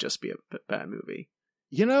going to just be a bad movie.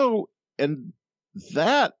 You know, and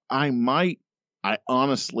that I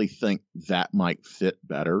honestly think that might fit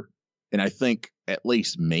better. And I think, at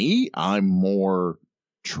least me, I'm more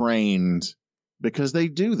trained because they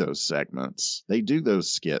do those segments. They do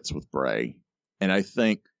those skits with Bray. And I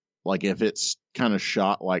think, like, if it's kind of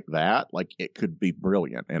shot like that, like, it could be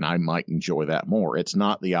brilliant, and I might enjoy that more. It's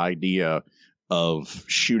not the idea of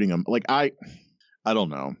shooting them. Like, I don't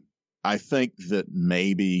know. I think that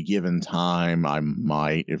maybe, given time, I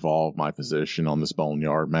might evolve my position on this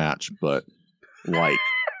Boneyard match, but, like,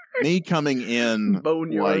 me coming in...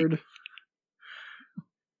 Boneyard. Like,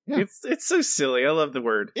 yeah. It's so silly. I love the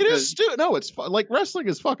word. It is no, it's like, wrestling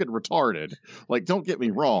is fucking retarded. Like, don't get me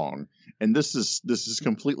wrong. And this is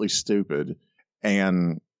completely stupid.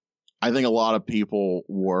 And I think a lot of people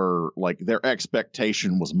were like, their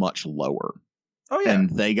expectation was much lower. Oh yeah. And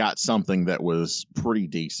they got something that was pretty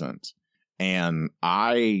decent. And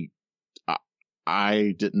I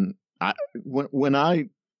didn't. When I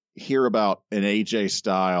hear about an AJ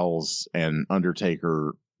Styles and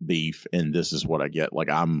Undertaker beef, and this is what I get, like,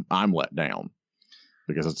 I'm let down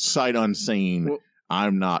because it's sight unseen. Well,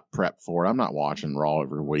 I'm not prepped for it. I'm not watching Raw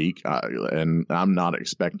every week, and I'm not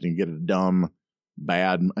expecting to get a dumb,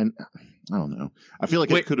 bad. And I don't know. I feel like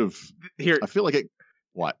it could have. I feel like it.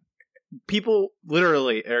 What? People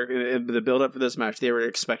literally, Eric, the build up for this match, they were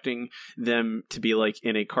expecting them to be like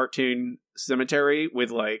in a cartoon cemetery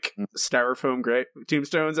with like styrofoam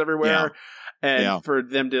tombstones everywhere, and for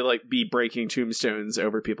them to like be breaking tombstones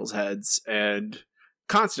over people's heads and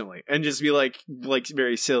constantly, and just be like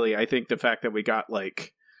very silly. I think the fact that we got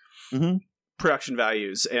like production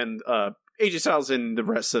values, and AJ Styles and the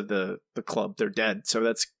rest of the club, they're dead, so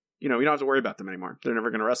that's, we don't have to worry about them anymore. They're never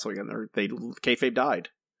going to wrestle again. Kayfabe died.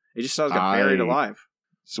 AJ Styles got buried alive.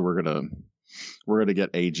 So we're gonna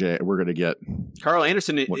get AJ. We're gonna get Carl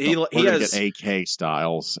Anderson. We're gonna get AK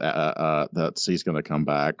Styles. He's gonna come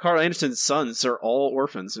back. Carl Anderson's sons are all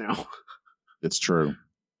orphans now. It's true.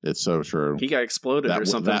 It's so true. He got exploded or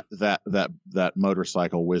something. That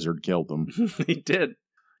motorcycle wizard killed them. He did.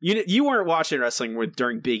 You weren't watching wrestling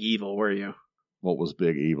during Big Evil, were you? What was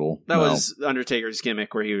Big Evil? That was Undertaker's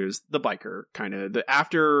gimmick, where he was the biker, kind of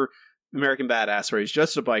after American Badass, where he's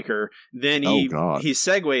just a biker. Then he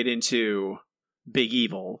segued into Big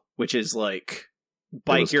Evil, which is like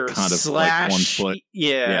biker kind of slash like 1 foot.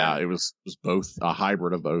 yeah. It was both a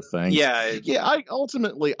hybrid of both things. Yeah. I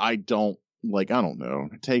don't know.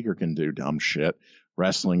 Taker can do dumb shit.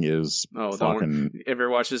 Wrestling is fucking. Ever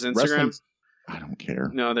watch his Instagram? Wrestling's- I don't care.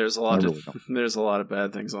 No, there's a lot there's a lot of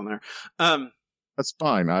bad things on there. That's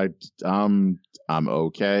fine. I'm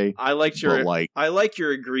okay. I liked your but I like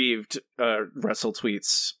your aggrieved wrestle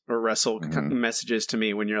tweets or wrestle messages to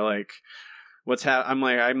me when you're like, "What's I'm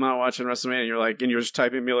like, I'm not watching WrestleMania." You're like, and you're just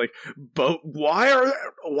typing me like, "But why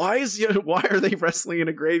are they wrestling in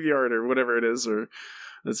a graveyard or whatever it is?" Or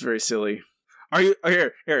that's very silly. Are you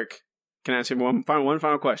here, Eric? Can I ask you one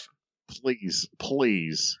final question?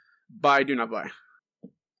 Please. Buy, do not buy.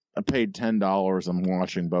 I paid $10. I'm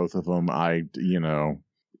watching both of them.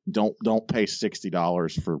 Don't pay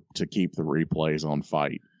 $60 to keep the replays on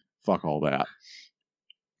Fight. Fuck all that.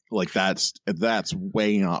 Like that's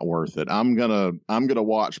way not worth it. I'm gonna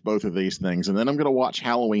watch both of these things, and then I'm gonna watch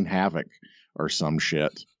Halloween Havoc or some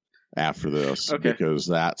shit after this because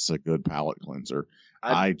that's a good palate cleanser.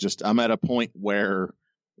 I'm at a point where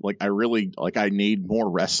I need more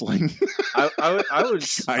wrestling. I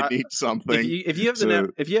need something. If you have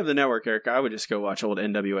the network, Eric, I would just go watch old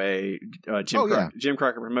NWA, Jim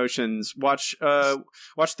Crockett Promotions. Watch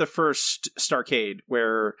the first Starrcade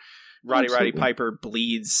where Roddy Piper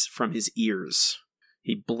bleeds from his ears.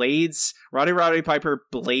 Roddy Piper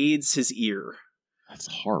blades his ear. That's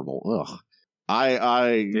horrible. Ugh.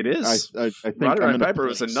 It is. I think Roddy Piper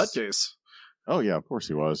was a nutcase. Oh yeah, of course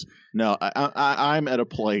he was. No, I'm at a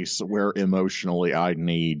place where emotionally I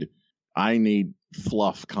need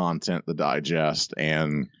fluff content to digest,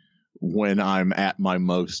 and when I'm at my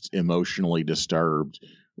most emotionally disturbed,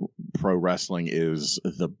 pro wrestling is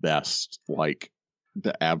the best,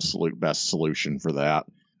 the absolute best solution for that.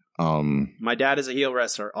 My Dad is a Heel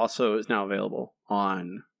Wrestler also is now available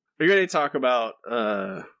on. Are you ready to talk about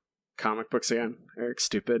comic books again, Eric?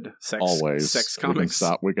 Stupid sex comics.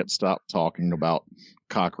 We can stop talking about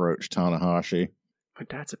Cockroach Tanahashi. My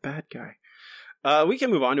dad's a bad guy. We can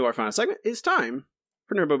move on to our final segment. It's time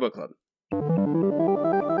for Nerdboy Book Club.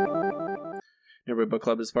 Nerdboy Book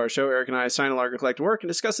Club is part of the show. Eric and I assign a larger collected work and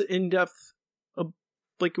discuss it in depth,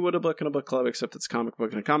 like you would a book in a book club, except it's a comic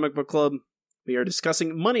book in a comic book club. We are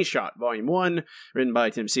discussing Money Shot, Volume 1, written by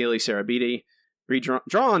Tim Seeley, Sarah Beatty,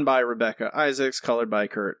 drawn by Rebecca Isaacs, colored by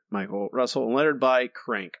Kurt Michael Russell, and lettered by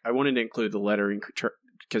Crank. I wanted to include the lettering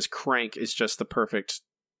because Crank is just the perfect.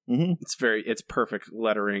 Mm-hmm. It's perfect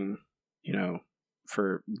lettering,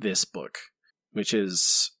 for this book, which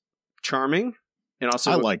is charming and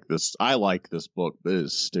also. I like this book. It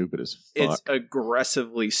is stupid as fuck. It's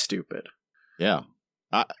aggressively stupid. Yeah.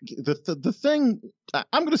 The thing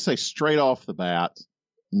I'm going to say straight off the bat,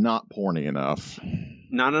 not porny enough.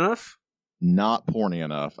 Not enough. Not porny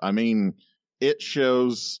enough. I mean, it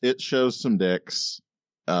shows some dicks,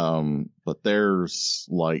 but there's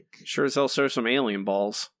sure as hell shows some alien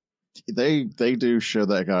balls. They do show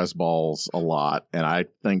that guy's balls a lot, and I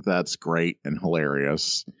think that's great and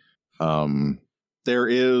hilarious. There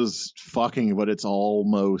is fucking, but it's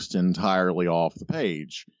almost entirely off the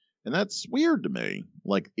page, and that's weird to me.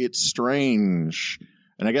 It's strange,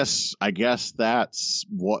 and I guess that's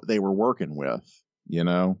what they were working with.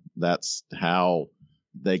 That's how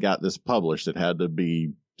they got this published. They had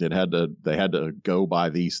to go by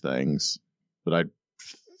these things. But I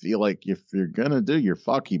feel like if you're gonna do your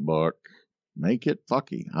fucky book, make it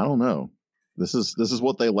fucky. I don't know. This is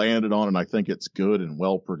what they landed on, and I think it's good and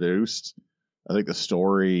well produced. I think the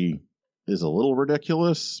story is a little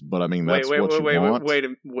ridiculous, but I mean that's what you want. Wait.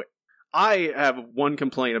 I have one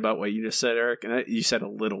complaint about what you just said, Eric, and you said a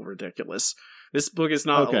little ridiculous. This book is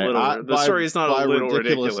not a little. The story is not a little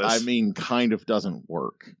ridiculous. I mean, kind of doesn't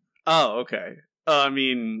work. Oh, okay. I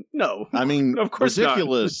mean, no. I mean, of course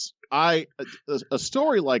ridiculous. A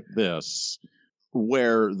story like this,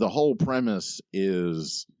 where the whole premise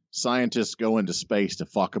is scientists go into space to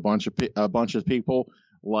fuck a bunch of people.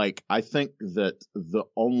 I think that the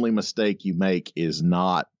only mistake you make is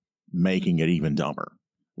not making it even dumber.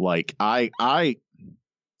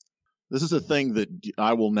 This is a thing that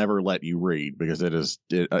I will never let you read because it is.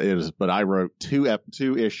 But I wrote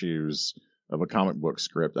two issues of a comic book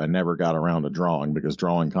script I never got around to drawing because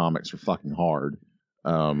drawing comics are fucking hard.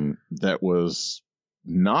 That was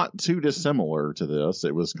not too dissimilar to this.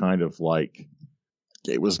 It was kind of like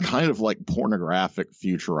pornographic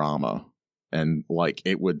Futurama, and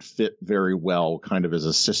it would fit very well, kind of as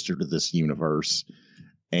a sister to this universe.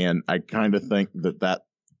 And I kind of think that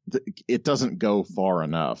it doesn't go far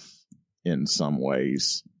enough in some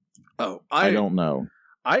ways. Oh, I don't know.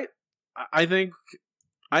 I think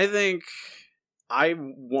I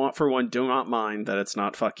want, for one, do not mind that it's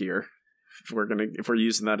not fuck year. If we're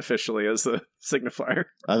using that officially as the signifier.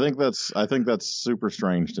 I think that's super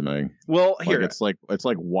strange to me. Well, here it's like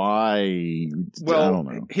why? Well, I don't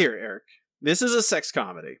know. Here, Eric, this is a sex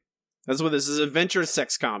comedy. That's what this is. Adventure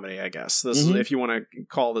sex comedy, I guess. This is, if you want to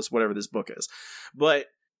call this whatever this book is. But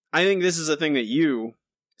I think this is a thing that you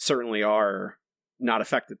certainly are not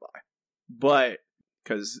affected by. But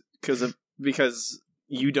because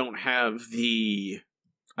you don't have the,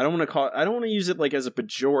 I don't want to use it like as a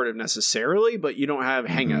pejorative necessarily, but you don't have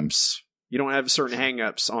hangups. You don't have certain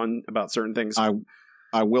hangups about certain things.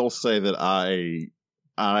 I will say that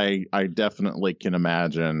I definitely can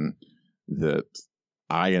imagine that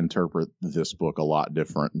I interpret this book a lot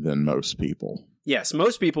different than most people. Yes,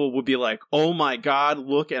 most people would be like, "Oh my god,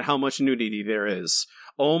 look at how much nudity there is!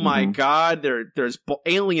 Oh my god, there's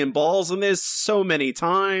alien balls in this so many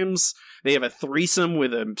times. They have a threesome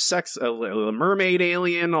with a mermaid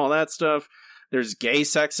alien, all that stuff. There's gay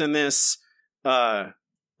sex in this. That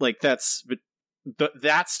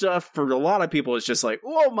stuff for a lot of people is just like,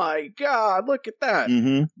 oh my god, look at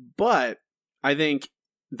that." But I think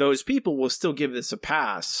those people will still give this a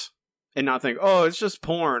pass and not think, oh, it's just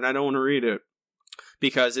porn, I don't want to read it,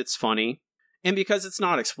 because it's funny and because it's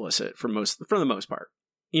not explicit for the most part.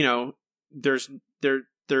 You know,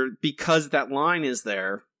 because that line is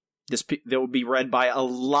there, that will be read by a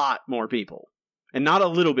lot more people, and not a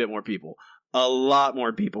little bit more people. A lot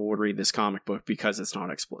more people would read this comic book because it's not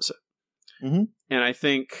explicit. And I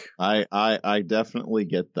think I definitely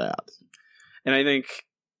get that. And I think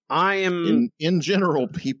I am in general,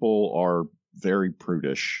 people are very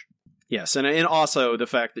prudish. Yes, and also the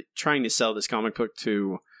fact that trying to sell this comic book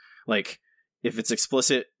to, like, if it's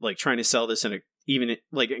explicit, like trying to sell this in in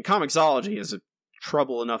Comixology is a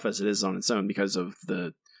trouble enough as it is on its own because of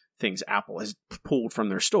the things Apple has pulled from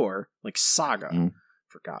their store, like Saga,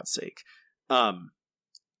 for God's sake.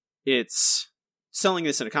 It's selling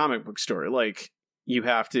this in a comic book store. Like, you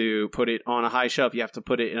have to put it on a high shelf. You have to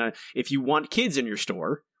put it in if you want kids in your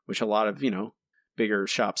store, which a lot of, bigger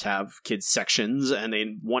shops have kids sections, and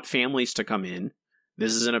they want families to come in.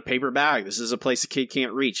 This is in a paper bag. This is a place a kid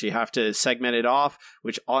can't reach. You have to segment it off,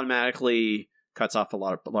 which automatically cuts off a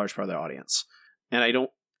large part of the audience. And I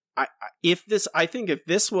think if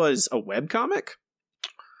this was a webcomic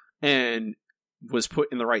and was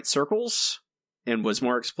put in the right circles and was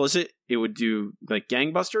more explicit, it would do like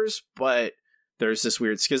gangbusters. But there's this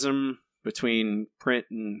weird schism between print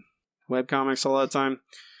and webcomics a lot of the time.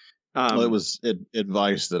 Well, it was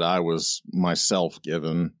advice that I was myself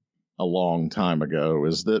given a long time ago,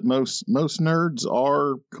 is that most nerds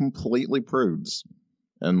are completely prudes,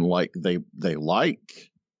 and like they like,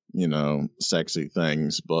 sexy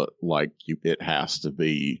things, but like it has to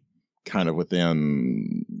be kind of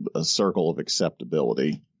within a circle of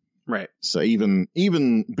acceptability. Right. So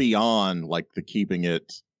even beyond like the keeping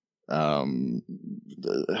it out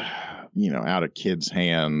of kids'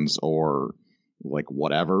 hands or like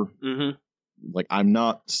whatever. Like, I'm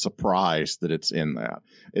not surprised that it's in that.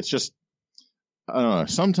 It's just, I don't know,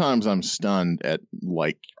 sometimes I'm stunned at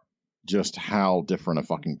like just how different a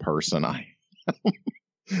fucking person I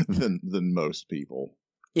am than most people.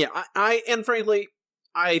 Yeah, and frankly,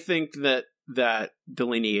 I think that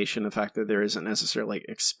delineation, the fact that there isn't necessarily like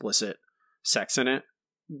explicit sex in it,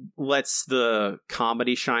 lets the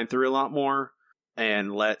comedy shine through a lot more,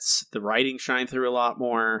 and lets the writing shine through a lot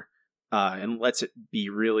more, and lets it be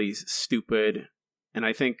really stupid. And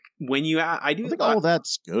I think when you add, I think all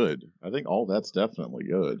that's good. I think all that's definitely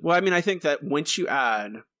good. Well, I mean, I think that once you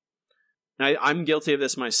add, and I'm guilty of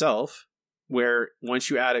this myself, where once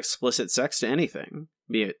you add explicit sex to anything,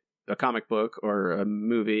 be it a comic book or a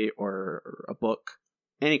movie or a book,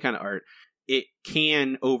 any kind of art, it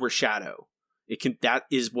can overshadow. That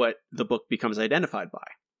is what the book becomes identified by.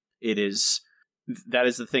 That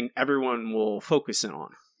is the thing everyone will focus in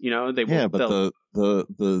on. They will. Yeah, but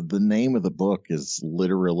the name of the book is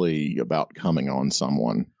literally about coming on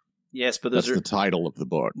someone. Yes, but that's the title of the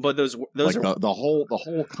book. But those like are the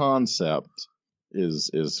whole concept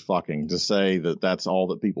is fucking to say that's all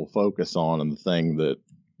that people focus on, and the thing that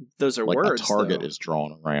those are like words. A target though. Is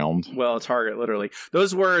drawn around. Well, a target, literally.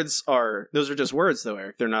 Those are just words, though,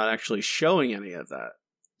 Eric. They're not actually showing any of that.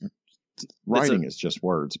 Writing is just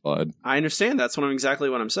words, bud. I understand. That's exactly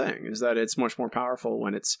what I'm saying, is that it's much more powerful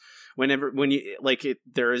when if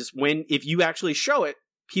you actually show it,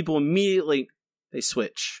 people immediately, they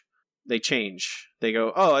switch, they change, they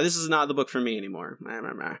go, oh, this is not the book for me anymore.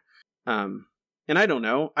 And I don't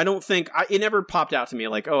know. I don't think it never popped out to me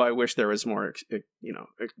like, oh, I wish there was more,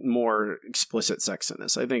 more explicit sex in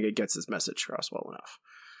this. I think it gets its message across well enough.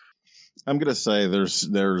 I'm gonna say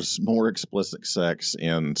there's more explicit sex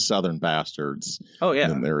in Southern Bastards Oh yeah,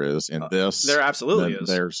 than there is in this. there absolutely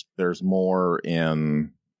is. There's more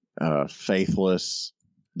in Faithless.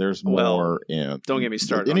 There's more in. Don't get me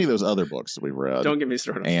started. Any of those other books that we've read. Don't get me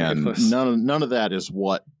started. And none of that is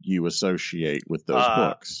what you associate with those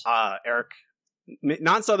books. Eric,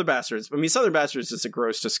 not Southern Bastards. I mean, Southern Bastards is a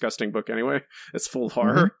gross, disgusting book anyway. It's full of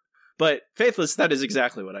horror. Mm-hmm. But Faithless, that is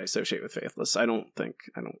exactly what I associate with Faithless. I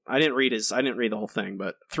didn't read the whole thing,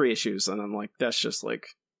 but 3 issues, and I'm like, that's just like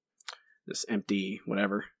this empty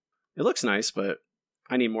whatever. It looks nice, but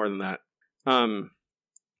I need more than that.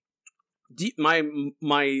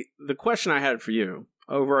 The question I had for you,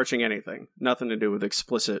 overarching anything, nothing to do with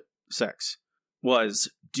explicit sex, was: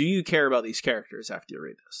 do you care about these characters after you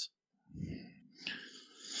read this?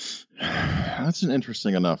 That's an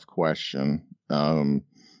interesting enough question.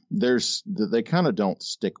 They kind of don't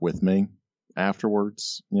stick with me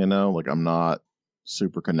afterwards, like I'm not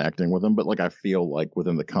super connecting with them, but like I feel like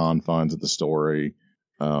within the confines of the story,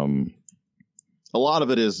 a lot of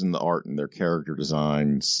it is in the art and their character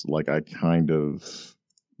designs. Like I kind of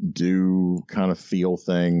do feel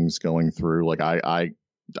things going through. Like I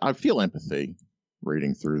feel empathy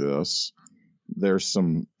reading through this. There's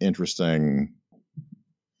some interesting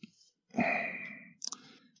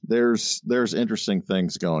There's interesting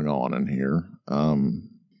things going on in here.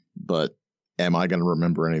 But am I going to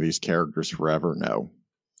remember any of these characters forever? No.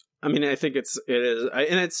 I mean, I think it is,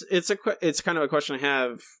 and it's kind of a question I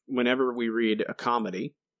have whenever we read a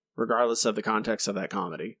comedy, regardless of the context of that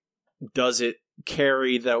comedy. Does it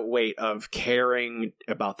carry the weight of caring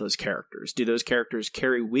about those characters? Do those characters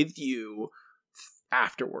carry with you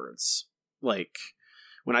afterwards? Like,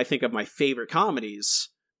 when I think of my favorite comedies,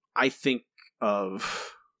 I think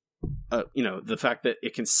of the fact that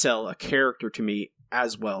it can sell a character to me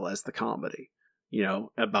as well as the comedy,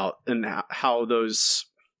 about and how those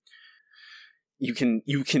you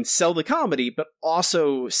can sell the comedy, but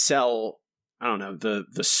also sell, I don't know,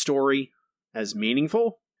 the story as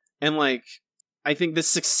meaningful. And like, I think this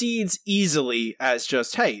succeeds easily as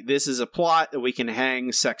just, hey, this is a plot that we can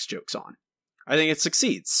hang sex jokes on. I think it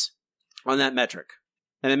succeeds on that metric,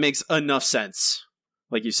 and it makes enough sense,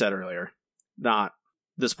 like you said earlier.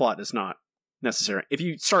 This plot is not necessary. If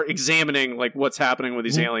you start examining like what's happening with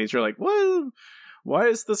these aliens, you're like, what? Why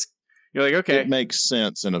is this? You're like, okay, it makes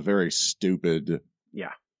sense in a very stupid,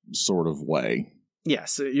 sort of way.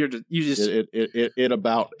 Yes,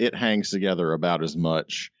 it hangs together about as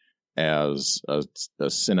much as a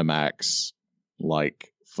Cinemax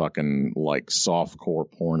fucking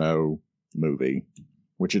softcore porno movie,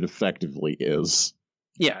 which it effectively is.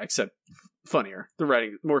 Yeah, except funnier. The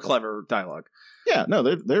writing, more clever dialogue. Yeah, no,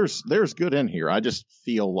 there's good in here. I just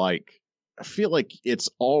feel like it's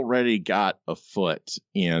already got a foot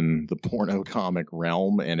in the porno comic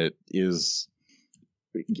realm, and it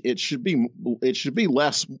should be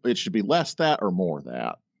less that or more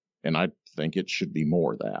that. And I think it should be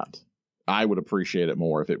more that. I would appreciate it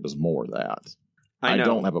more if it was more that. I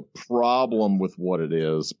don't have a problem with what it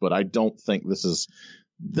is, but I don't think this is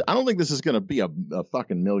going to be a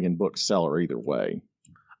fucking million book seller either way.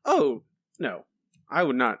 Oh, no. I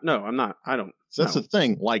would not. No, I'm not. I don't. So that's the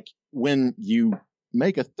thing. Like, when you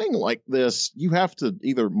make a thing like this, you have to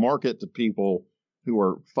either market to people who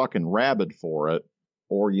are fucking rabid for it,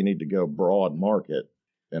 or you need to go broad market.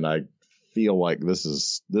 And I feel like this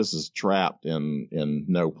is trapped in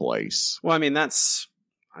no place. Well, I mean, that's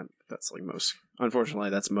like most. Unfortunately,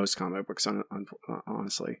 that's most comic books.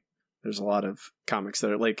 Honestly, there's a lot of comics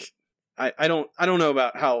that are like, I don't know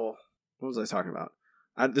about how. What was I talking about?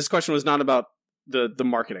 This question was not about the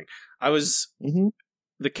marketing. I was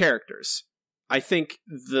the characters. I think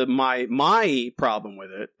my problem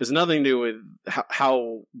with it is nothing to do with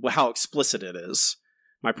how explicit it is.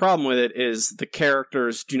 My problem with it is the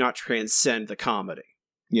characters do not transcend the comedy.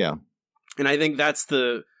 Yeah, and I think that's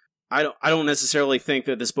the. I don't necessarily think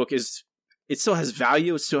that this book is. It still has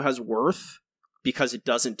value. It still has worth because it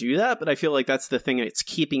doesn't do that. But I feel like that's the thing. It's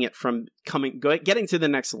keeping it from getting to the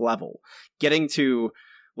next level, getting to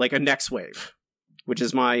like a next wave, which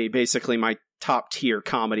is basically my top tier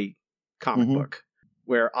comic book,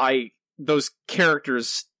 where those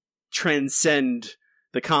characters transcend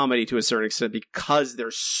the comedy to a certain extent because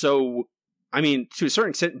they're so, to a certain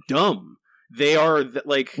extent, dumb. They are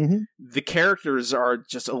the characters are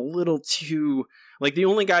just a little too, like the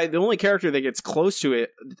only character that gets close to it,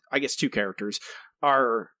 I guess 2 characters,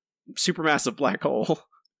 are Supermassive Black Hole.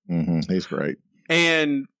 Mm-hmm. He's great.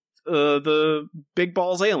 And the Big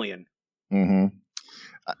Balls Alien. Mm-hmm.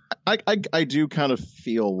 I do kind of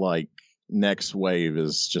feel like Next Wave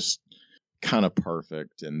is just kind of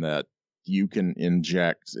perfect in that you can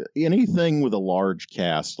inject anything with a large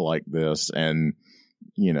cast like this, and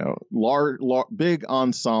big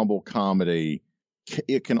ensemble comedy,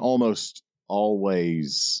 it can almost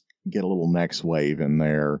always get a little next wave in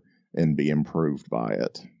there and be improved by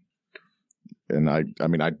it. And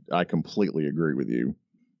I completely agree with you,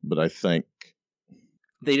 but I think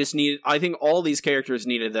they just I think all these characters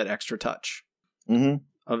needed that extra touch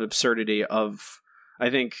of absurdity. I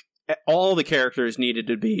think all the characters needed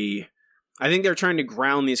to be. I think they're trying to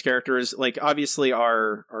ground these characters. Like, obviously,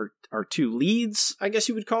 our two leads, I guess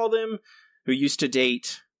you would call them, who used to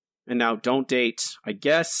date and now don't date, I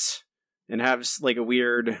guess, and have like a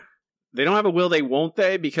weird. They don't have a will they won't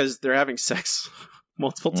they because they're having sex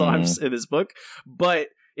multiple times in this book, but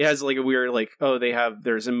it has like a weird like, oh,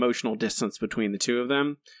 there's emotional distance between the two of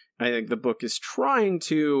them. And I think the book is trying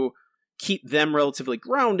to keep them relatively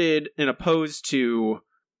grounded and opposed to,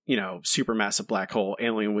 supermassive black hole,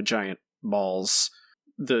 alien with giant balls,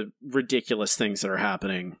 the ridiculous things that are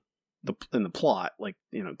happening in the plot, like,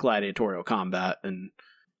 gladiatorial combat, and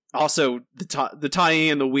also the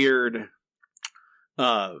tie-in, the weird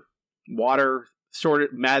water sort of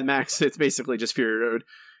Mad Max. It's basically just Fury Road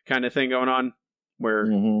kind of thing going on, where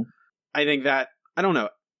I think that, I don't know,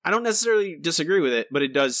 I don't necessarily disagree with it, but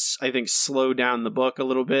it does, I think, slow down the book a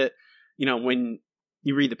little bit. When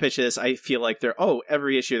you read the pitch of this, I feel like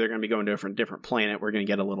every issue they're going to be going to a different planet. We're going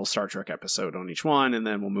to get a little Star Trek episode on each one, and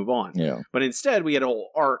then we'll move on. Yeah. But instead, we get a whole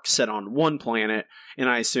arc set on one planet, and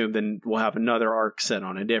I assume then we'll have another arc set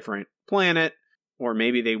on a different planet, or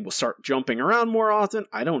maybe they will start jumping around more often.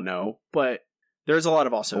 I don't know, but there's a lot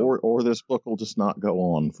of also... Or this book will just not go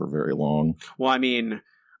on for very long. Well, I mean,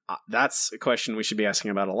 that's a question we should be asking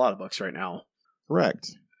about a lot of books right now.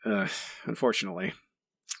 Correct. Unfortunately.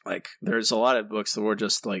 Like, there's a lot of books that were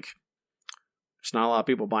just like, there's not a lot of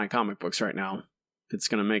people buying comic books right now. It's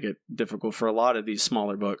going to make it difficult for a lot of these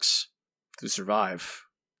smaller books to survive.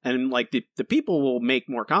 And like, the people will make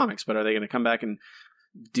more comics, but are they going to come back and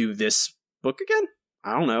do this book again?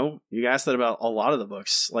 I don't know. You asked that about a lot of the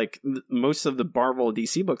books. Like, most of the Marvel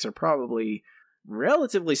DC books are probably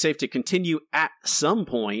relatively safe to continue at some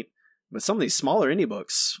point, but some of these smaller indie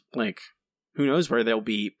books, like, who knows where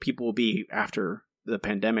people will be after the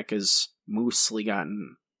pandemic has mostly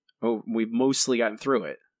gotten through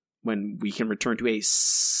it, when we can return to a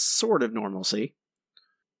sort of normalcy.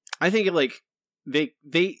 I think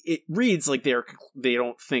it reads like they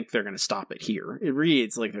don't think they're going to stop it here. It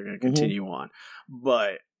reads like they're going to continue on,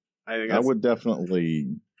 but I would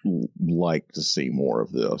definitely like to see more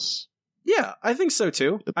of this. Yeah, I think so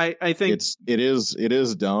too. I think it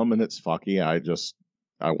is dumb and it's fucky.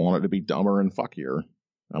 I want it to be dumber and fuckier.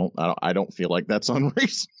 I don't feel like that's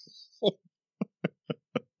unreasonable.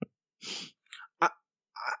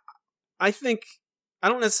 I think I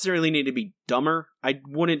don't necessarily need to be dumber. I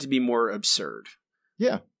want it to be more absurd.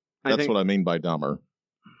 Yeah, that's what I mean by dumber.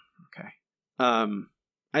 Okay.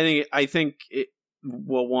 I think it.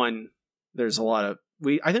 Well, one, there's a lot of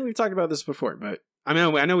I think we've talked about this before, but I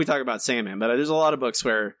know we talk about Sandman, but there's a lot of books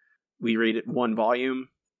where we read it one volume,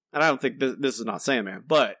 and I don't think this is not Sandman,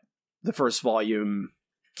 but the first volume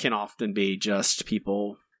can often be just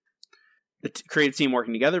people, the creative team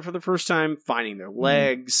working together for the first time, finding their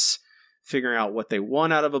legs, figuring out what they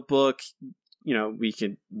want out of a book.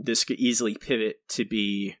 This could easily pivot to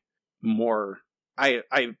be more, I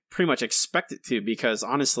pretty much expect it to, because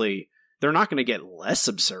honestly, they're not going to get less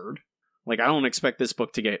absurd. Like, I don't expect this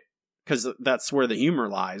book to get, because that's where the humor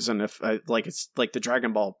lies. And if it's like the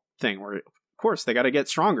Dragon Ball thing, where of course they got to get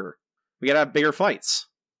stronger. We got to have bigger fights.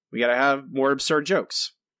 We got to have more absurd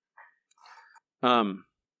jokes.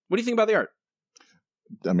 What do you think about the art?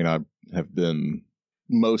 I mean, I have been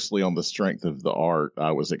mostly on the strength of the art.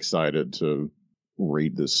 I was excited to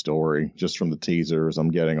read this story just from the teasers I'm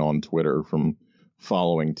getting on Twitter from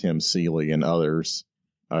following Tim Seeley and others.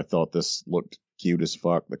 I thought this looked cute as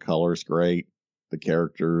fuck. The color's great. The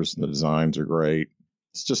characters and the designs are great.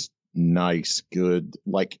 It's just nice, good,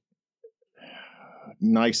 like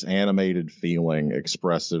nice animated feeling,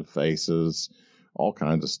 expressive faces, all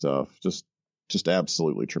kinds of stuff. Just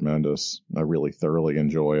absolutely tremendous. I really thoroughly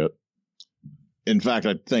enjoy it. In fact,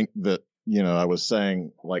 I think that, I was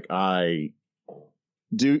saying, like,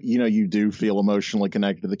 you do feel emotionally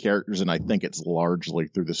connected to the characters, and I think it's largely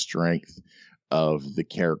through the strength of the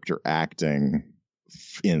character acting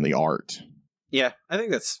in the art. Yeah, I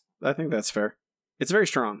think that's fair. It's very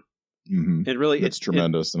strong. Mm-hmm. It's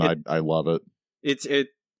tremendous, and I love it.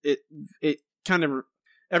 It kind of,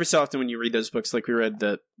 every so often when you read those books, like we read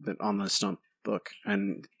that On the Stump book,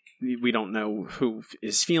 and we don't know who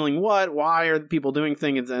is feeling what, why are the people doing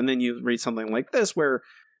things, and then you read something like this where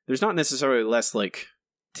there's not necessarily less like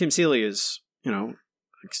Tim Seeley is,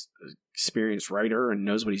 experienced writer and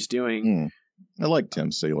knows what he's doing. I like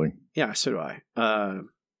Tim Seeley. Yeah, so do I.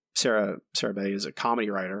 Sarah Bay is a comedy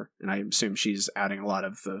writer, and I assume she's adding a lot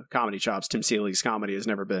of the comedy chops. Tim Seeley's comedy has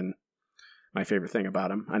never been my favorite thing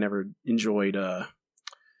about him. I never enjoyed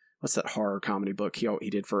what's that horror comedy book he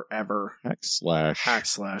did forever? Hack Slash.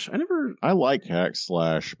 I like Hack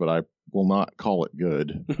Slash, but I will not call it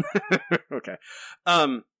good. Okay.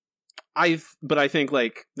 But I think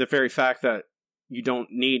like the very fact that they don't,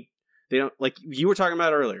 like you were talking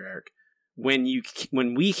about earlier, Eric, when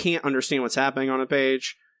we can't understand what's happening on a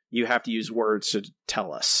page, you have to use words to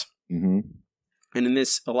tell us. Mm-hmm. And in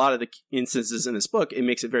a lot of the instances in this book, it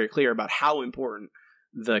makes it very clear about how important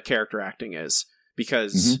the character acting is,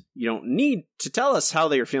 because you don't need to tell us how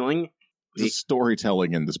they are feeling. The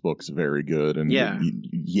storytelling in this book is very good. And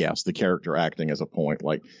yes, the character acting is a point,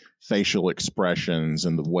 like facial expressions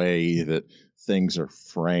and the way that things are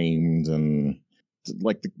framed. And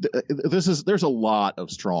like, there's a lot of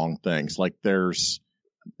strong things. Like there's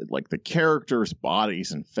like the characters'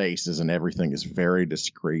 bodies and faces and everything is very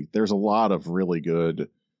discreet. There's a lot of really good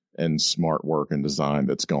and smart work and design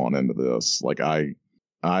that's gone into this. Like I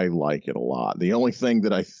like it a lot. The only thing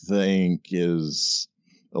that I think is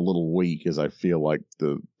a little weak is I feel like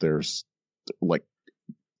there's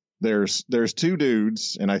two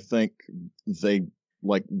dudes, and I think they,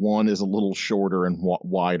 like, one is a little shorter and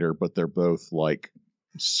wider, but they're both like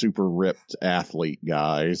super ripped athlete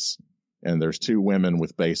guys. And there's two women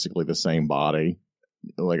with basically the same body.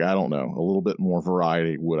 Like, I don't know, a little bit more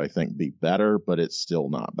variety would, I think, be better, but it's still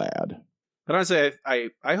not bad. But honestly,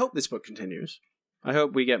 I hope this book continues. I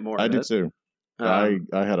hope we get more of it. I do too. I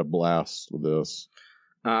had a blast with this.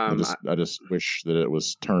 I just wish that it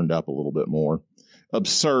was turned up a little bit more.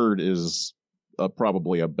 Absurd is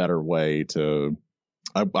probably a better way to...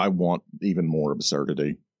 I want even more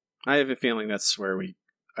absurdity. I have a feeling that's where we...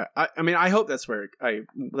 I mean, I hope that's where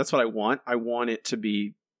that's what I want. I want it to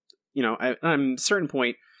be, at a certain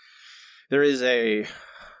point, there is a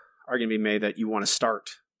argument to be made that you want to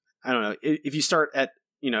start. I don't know. If you start at,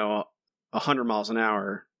 100 miles an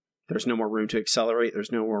hour, there's no more room to accelerate.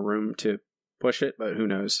 There's no more room to push it, but who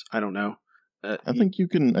knows? I don't know. I think you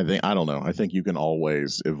can, I don't know. I think you can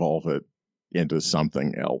always evolve it into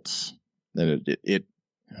something else. And it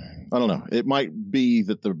I don't know. It might be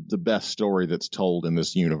that the best story that's told in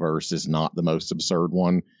this universe is not the most absurd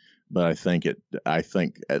one, but I think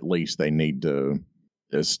at least they need to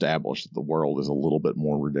establish that the world is a little bit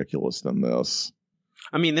more ridiculous than this.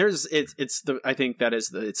 I mean, I think that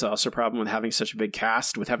is it's also a problem with having such a big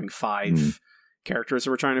cast, with having 5 characters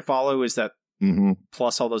that we're trying to follow, is that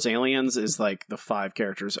plus all those aliens is like the 5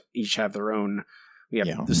 characters each have their own. We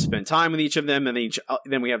have to spend time with each of them, and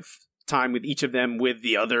then we have time with each of them with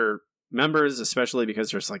the other members, especially because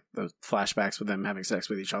there's like the flashbacks with them having sex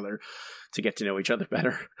with each other to get to know each other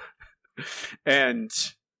better. And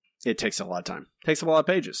it takes a lot of time. It takes a lot of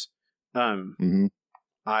pages.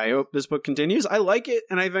 I hope this book continues. I like it,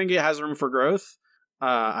 and I think it has room for growth.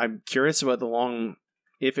 I'm curious about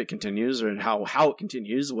if it continues, or how it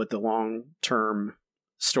continues, what the long-term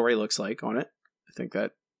story looks like on it. I think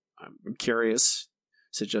that I'm curious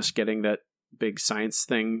to just getting that big science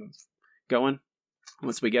thing going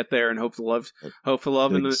once we get there, and hope for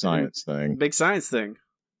love in the science thing. Big science thing.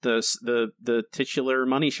 The titular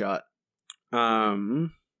money shot.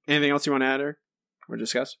 Anything else you want to add or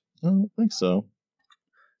discuss? I don't think so.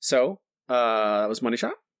 So, that was Money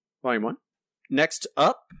Shot, Volume 1. Next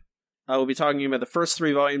up, we'll be talking about the first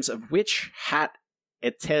 3 volumes of Witch Hat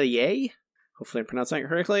Atelier. Hopefully I'm pronouncing it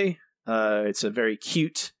correctly. It's a very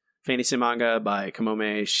cute fantasy manga by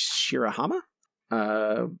Kamome Shirahama.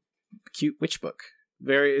 Cute witch book.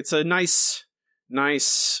 It's a nice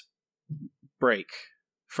break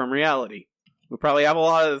from reality. We'll probably have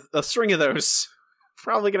a string of those.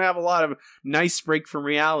 Probably going to have a lot of nice break from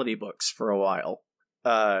reality books for a while.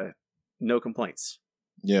 No complaints.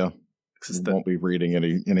 Yeah. We won't be reading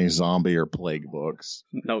any zombie or plague books.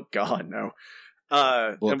 No, God, no.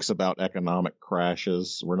 Books about economic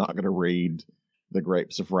crashes. We're not going to read The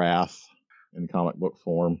Grapes of Wrath in comic book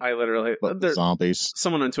form. I literally... zombies.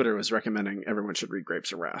 Someone on Twitter was recommending everyone should read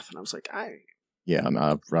Grapes of Wrath, and I was like, Yeah,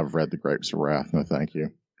 no, I've read The Grapes of Wrath. No, thank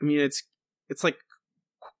you. I mean, it's like,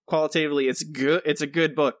 qualitatively, it's good. It's a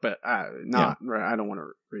good book, but I don't want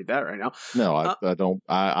to read that right now. No, I don't.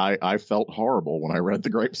 I felt horrible when I read The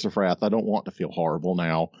Grapes of Wrath. I don't want to feel horrible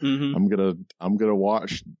now. Mm-hmm. I'm gonna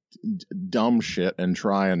watch dumb shit and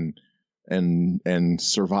try and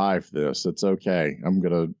survive this. It's okay. I'm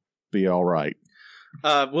gonna be all right.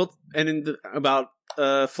 In about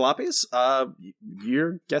floppies,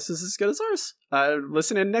 your guess is as good as ours.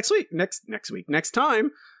 Listen in next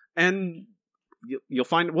time, and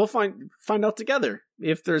we'll find out together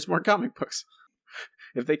if there's more comic books.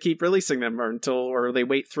 If they keep releasing them or they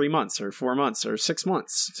wait 3 months or 4 months or 6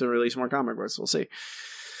 months to release more comic books, we'll see.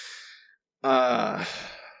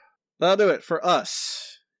 That'll do it for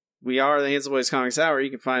us. We are the Handsome Boys Comics Hour. You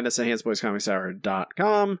can find us at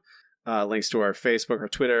handsomeboyscomicshour.com. Links to our Facebook, our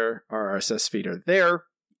Twitter, our RSS feed are there.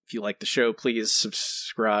 If you like the show, please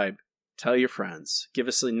subscribe. Tell your friends. Give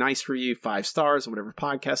us a nice review, 5 stars on whatever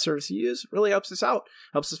podcast service you use. It really helps us out.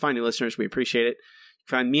 Helps us find new listeners. We appreciate it. You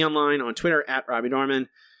can find me online on Twitter at Robbie Dorman.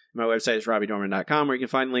 My website is robbiedorman.com, where you can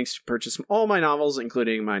find links to purchase all my novels,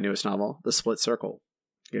 including my newest novel, The Split Circle.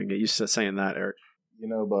 You're going to get used to saying that, Eric. You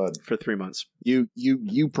know, bud. For 3 months. You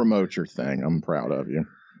promote your thing. I'm proud of you.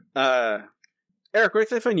 Eric, where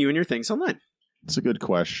can I find you and your things online? It's a good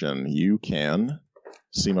question. You can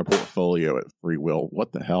see my portfolio at Free Will.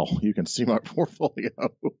 What the hell? You can see my portfolio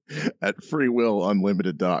at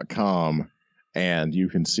freewillunlimited.com. And you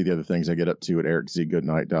can see the other things I get up to at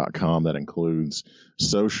ericzgoodnight.com. That includes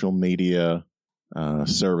social media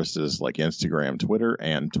services like Instagram, Twitter,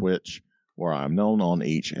 and Twitch, where I'm known on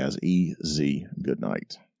each as EZ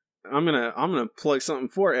Goodnight. I'm gonna plug something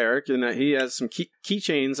for Eric, in that he has some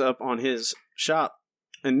keychains up on his shop,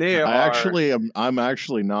 and I'm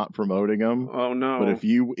actually not promoting them. Oh no! But if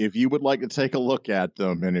you would like to take a look at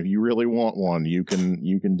them, and if you really want one, you can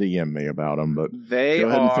DM me about them. But go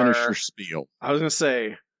ahead and finish your spiel. I was gonna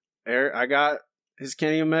say, Eric, I got his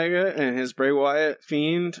Kenny Omega and his Bray Wyatt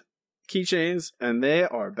Fiend keychains, and they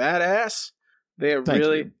are badass. They are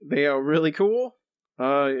really cool.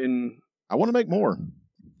 And I want to make more.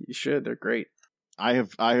 You should. They're great. I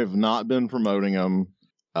have not been promoting them.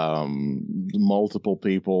 Multiple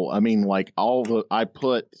people. I mean, like I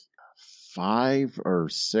put 5 or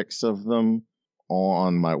 6 of them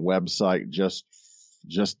on my website just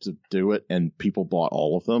to do it, and people bought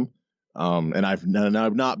all of them. And I've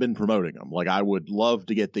not been promoting them. Like, I would love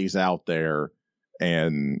to get these out there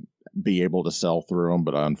and be able to sell through them,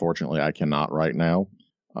 but unfortunately I cannot right now.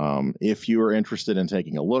 If you are interested in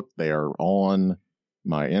taking a look, they are on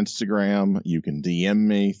my Instagram. You can DM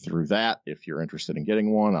me through that. If you're interested in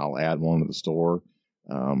getting one, I'll add one to the store.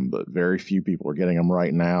 But very few people are getting them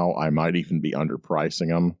right now. I might even be underpricing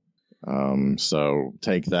them. So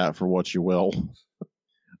take that for what you will.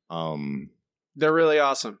 They're really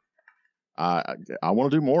awesome. I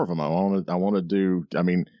want to do more of them. I want to do, I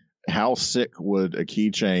mean, how sick would a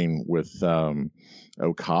keychain with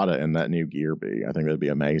Okada and that new gear be? I think that'd be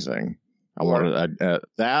amazing. I wanted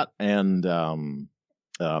that and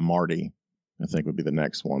Marty, I think, would be the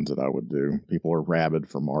next ones that I would do. People are rabid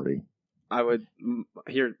for Marty. I would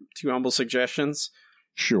hear 2 humble suggestions.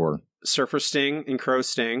 Sure. Surfer Sting and Crow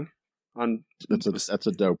Sting. That's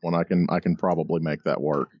a dope one. I can probably make that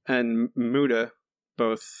work. And Muda,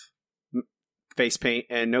 both face paint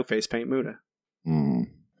and no face paint Muda.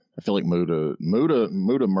 I feel like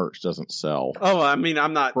Muda merch doesn't sell. Oh, I mean,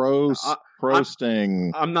 I'm not Crow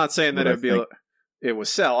Sting. I'm not saying that it would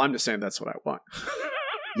sell. I'm just saying that's what I want.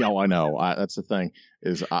 Yeah, I know. That's the thing.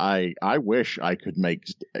 Is I wish I could make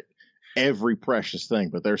every precious thing,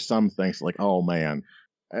 but there's some things like, oh man,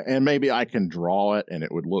 and maybe I can draw it and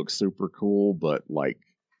it would look super cool, but like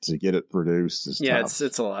to get it produced is tough.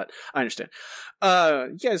 It's a lot. I understand.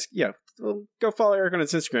 You guys, go follow Eric on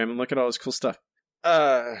his Instagram and look at all his cool stuff.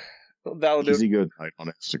 That'll do. Easy Good Night on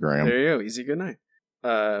Instagram. There you go. Easy Good Night.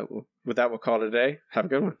 With that, we'll call it a day. Have a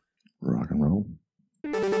good one. Rock and roll.